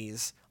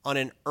Zs on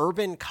an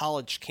urban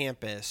college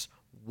campus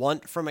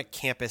want from a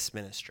campus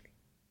ministry?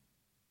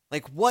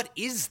 Like, what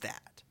is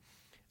that?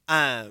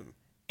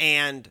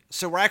 And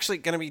so we're actually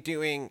going to be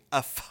doing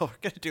I'm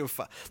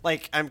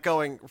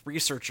going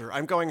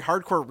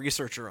hardcore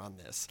researcher on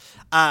this.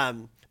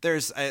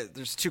 There's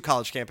two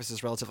college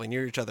campuses relatively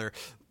near each other.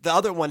 The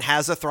other one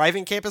has a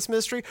thriving campus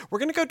ministry. We're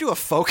going to go do a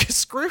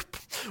focus group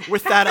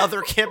with that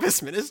other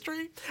campus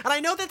ministry. And I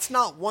know that's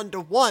not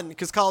one-to-one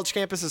because college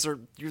campuses are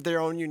their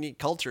own unique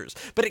cultures,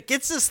 but it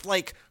gets us,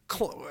 like,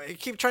 I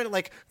keep trying to,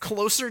 like,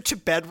 closer to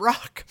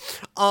bedrock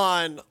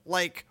on,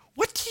 like,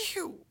 what do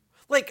you,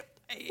 like,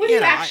 what do you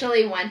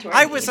actually want or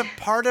I need? was a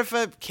part of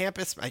a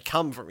campus. I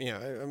come from,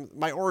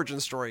 my origin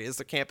story is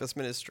the campus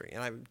ministry,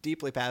 and I'm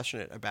deeply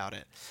passionate about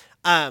it.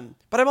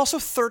 But I'm also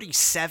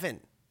 37,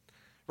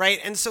 right?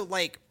 And so,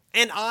 like,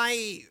 and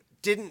I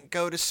didn't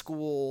go to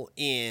school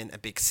in a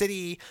big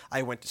city.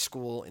 I went to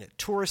school in a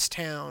tourist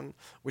town,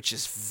 which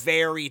is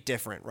very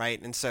different,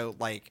 right? And so,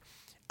 like,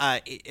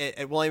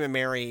 at William &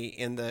 Mary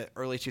in the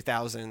early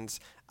 2000s,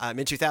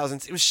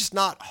 mid-2000s, it was just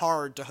not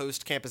hard to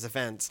host campus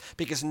events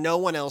because no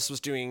one else was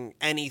doing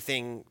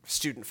anything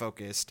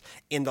student-focused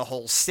in the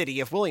whole city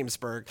of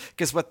Williamsburg,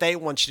 because what they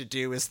want you to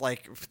do is,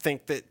 like,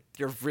 think that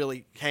you're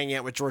really hanging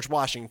out with George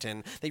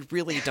Washington. They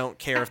really don't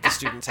care if the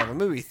students have a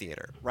movie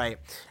theater, right?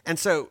 And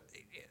so,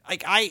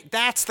 like,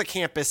 that's the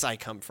campus I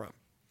come from.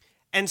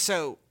 And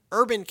so,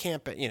 urban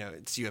campus,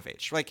 it's U of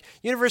H. Like,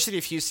 University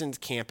of Houston's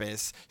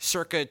campus,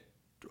 circa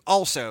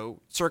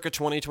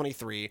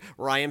 2023,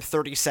 where I am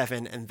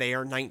 37 and they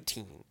are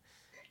 19.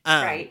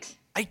 Right.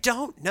 I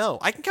don't know.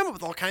 I can come up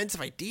with all kinds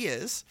of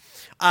ideas.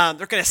 They're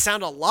going to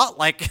sound a lot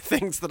like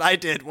things that I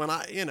did when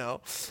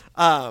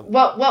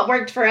what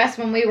worked for us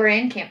when we were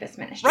in campus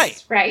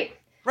ministries, right?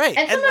 Right.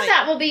 And some of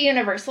that will be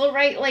universal,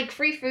 right? Like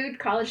free food,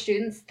 college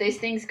students, those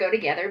things go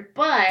together.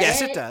 But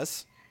yes, it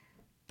does.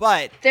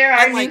 But there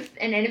are new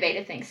and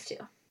innovative things too.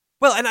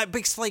 Well,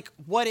 because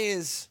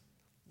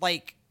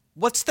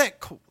what's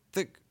that?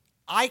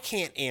 I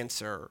can't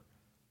answer.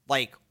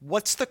 Like,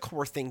 what's the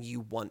core thing you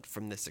want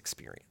from this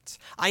experience?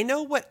 I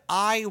know what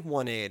I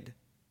wanted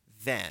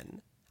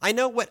then. I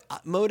know what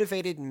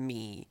motivated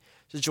me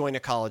to join a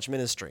college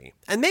ministry.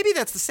 And maybe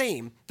that's the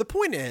same. The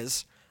point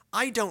is,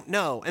 I don't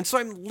know. And so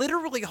I'm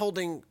literally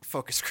holding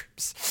focus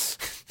groups.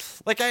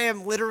 Like, I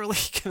am literally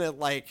going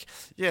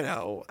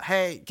to,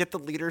 hey, get the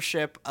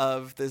leadership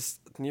of this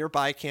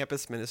nearby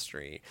campus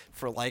ministry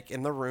for,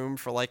 in the room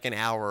for, an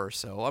hour or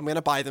so. I'm going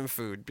to buy them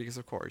food because,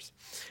 of course.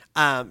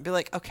 Be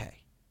like,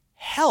 okay,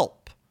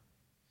 help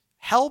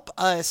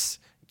us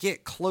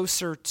get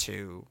closer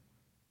to,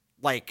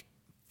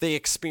 the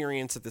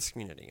experience of this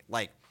community.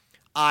 Like,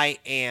 I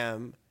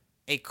am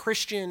a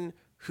Christian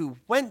who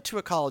went to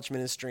a college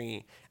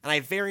ministry, and I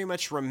very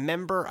much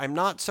remember, I'm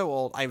not so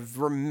old, I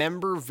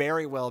remember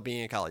very well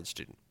being a college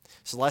student.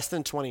 So less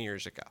than 20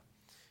 years ago.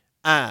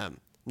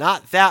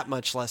 Not that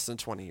much less than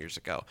 20 years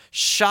ago.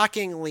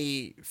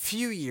 Shockingly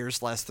few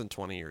years less than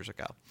 20 years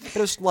ago. But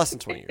it was less than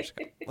 20 years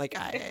ago.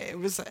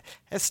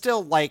 It's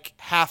still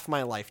half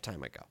my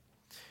lifetime ago.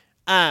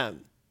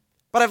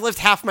 But I've lived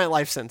half my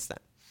life since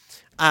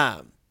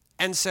then.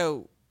 And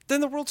so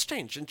then the world's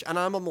changed. And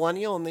I'm a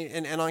millennial,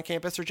 and on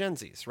campus are Gen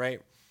Zs, right?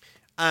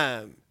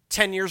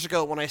 10 years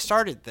ago when I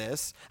started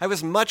this, I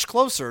was much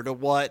closer to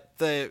what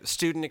the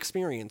student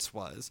experience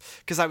was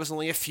because I was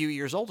only a few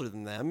years older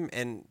than them.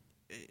 And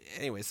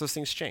anyways, those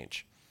things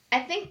change. I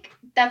think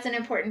that's an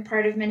important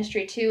part of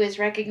ministry too, is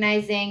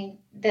recognizing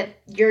that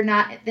you're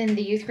not in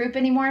the youth group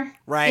anymore.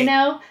 Right.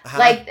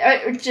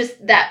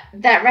 Just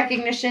that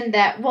recognition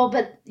that,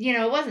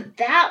 it wasn't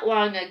that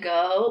long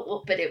ago.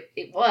 Well, but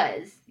it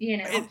was,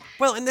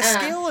 in the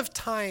scale of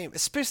time,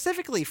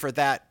 specifically for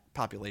that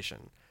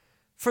population,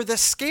 for the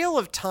scale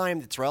of time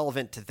that's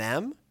relevant to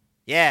them,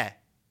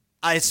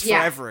 it's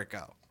forever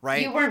ago,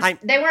 right?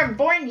 They weren't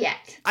born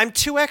yet. I'm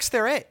 2x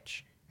their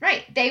age.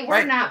 Right. They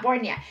were not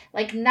born yet.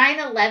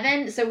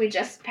 9/11, so we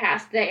just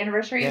passed the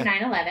anniversary of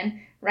 9/11,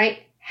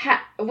 right?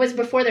 Was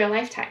before their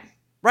lifetime.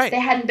 Right. They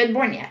hadn't been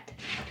born yet.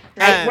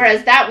 Right.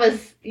 Whereas that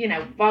was,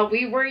 while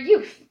we were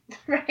youth.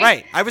 Right.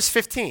 Right. I was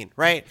 15,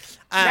 right?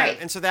 Right.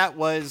 And so that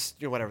was,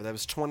 that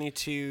was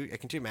 22, I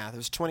can do math, it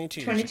was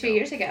 22 years ago. 22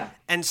 years ago.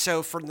 And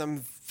so for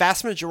the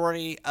vast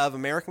majority of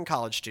American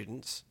college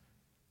students,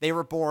 they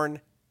were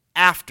born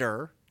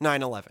after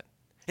 9/11.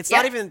 It's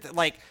not even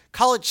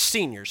college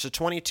seniors, so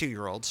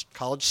 22-year-olds,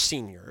 college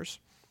seniors,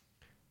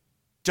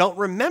 don't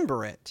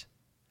remember it,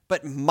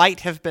 but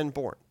might have been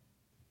born.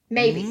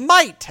 Maybe.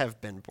 Might have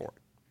been born.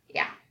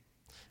 Yeah.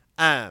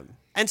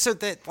 And so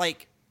that,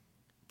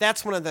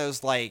 that's one of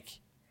those, maybe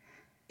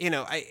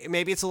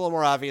it's a little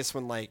more obvious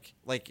when,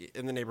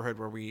 in the neighborhood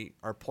where we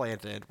are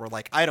planted, where,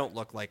 I don't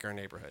look like our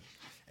neighborhood.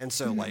 And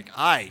so,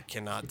 I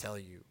cannot tell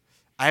you.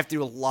 I have to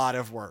do a lot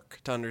of work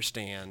to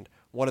understand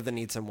what are the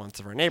needs and wants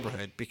of our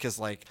neighborhood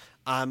because,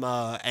 I'm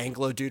a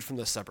Anglo dude from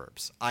the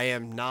suburbs. I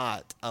am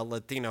not a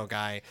Latino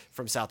guy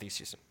from Southeast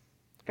Houston,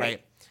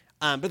 right?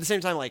 But at the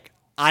same time,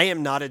 I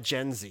am not a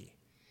Gen Z.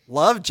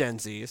 Love Gen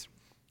Zs.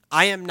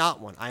 I am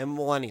not one. I am a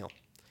millennial.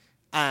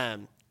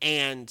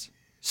 And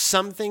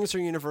some things are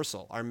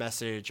universal. Our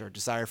message, our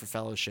desire for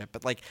fellowship.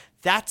 But,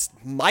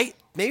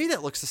 maybe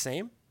that looks the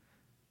same.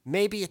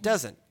 Maybe it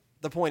doesn't.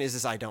 The point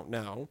is I don't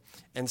know.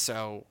 And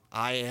so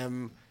I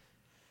am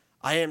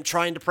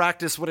trying to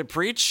practice what I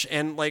preach,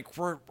 and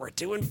we're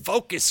doing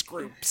focus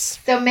groups.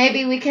 So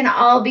maybe we can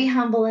all be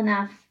humble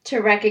enough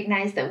to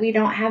recognize that we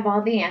don't have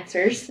all the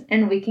answers,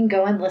 and we can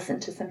go and listen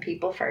to some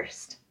people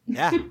first.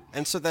 Yeah,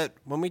 and so that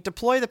when we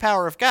deploy the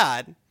power of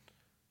God,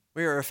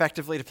 we are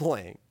effectively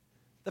deploying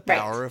the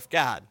power of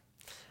God.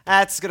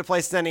 That's as good a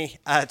place as any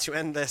to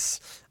end this.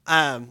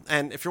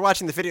 And if you're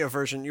watching the video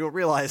version, you'll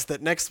realize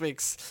that next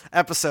week's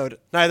episode,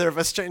 neither of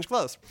us change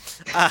clothes,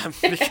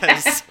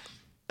 because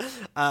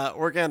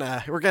we're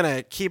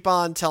gonna keep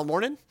on till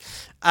morning,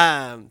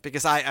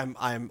 because I'm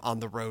on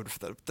the road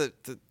for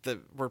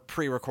we're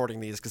pre-recording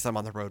these because I'm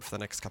on the road for the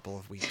next couple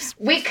of weeks.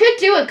 We could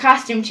do a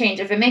costume change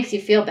if it makes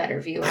you feel better,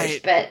 viewers.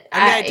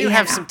 I do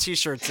have some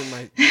T-shirts in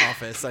my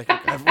office,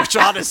 which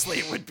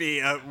honestly would be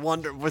a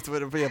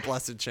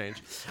blessed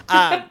change.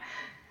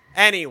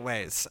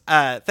 Anyways,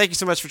 thank you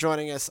so much for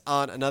joining us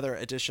on another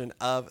edition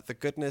of The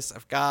Goodness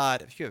of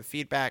God. If you have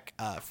feedback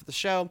for the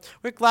show,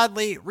 we'd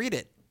gladly read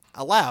it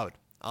aloud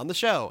on the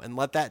show and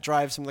let that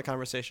drive some of the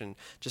conversation.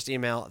 Just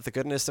email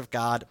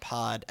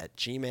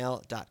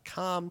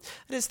thegoodnessofgodpod@gmail.com.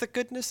 It is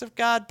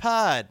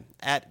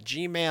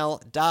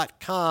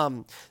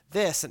thegoodnessofgodpod@gmail.com.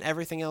 This and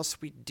everything else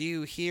we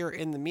do here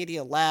in the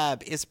Media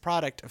Lab is a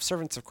product of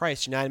Servants of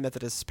Christ United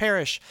Methodist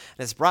Parish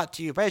and is brought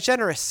to you by a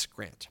generous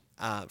grant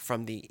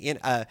from the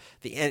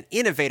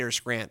Innovators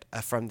Grant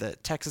from the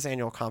Texas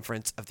Annual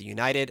Conference of the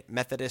United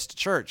Methodist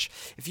Church.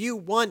 If you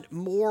want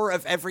more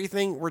of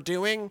everything we're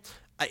doing,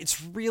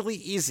 it's really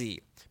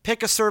easy.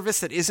 Pick a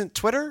service that isn't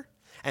Twitter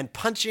and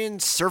punch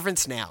in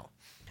Servants Now.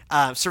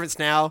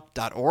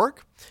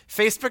 ServantsNow.org,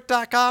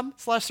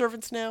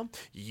 Facebook.com/ServantsNow,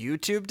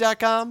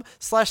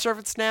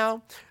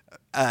 YouTube.com/ServantsNow,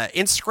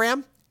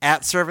 Instagram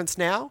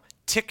 @ServantsNow,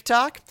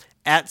 TikTok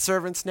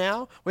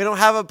 @ServantsNow. We don't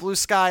have a Blue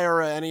Sky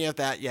or any of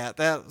that yet.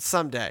 That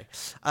someday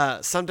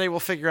we'll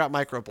figure out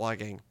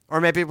microblogging, or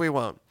maybe we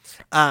won't.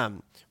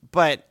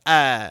 But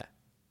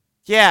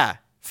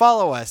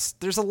follow us.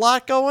 There's a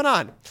lot going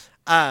on.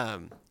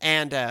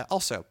 And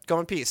also, go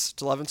in peace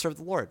to love and serve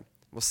the Lord.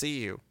 We'll see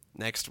you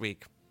next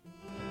week.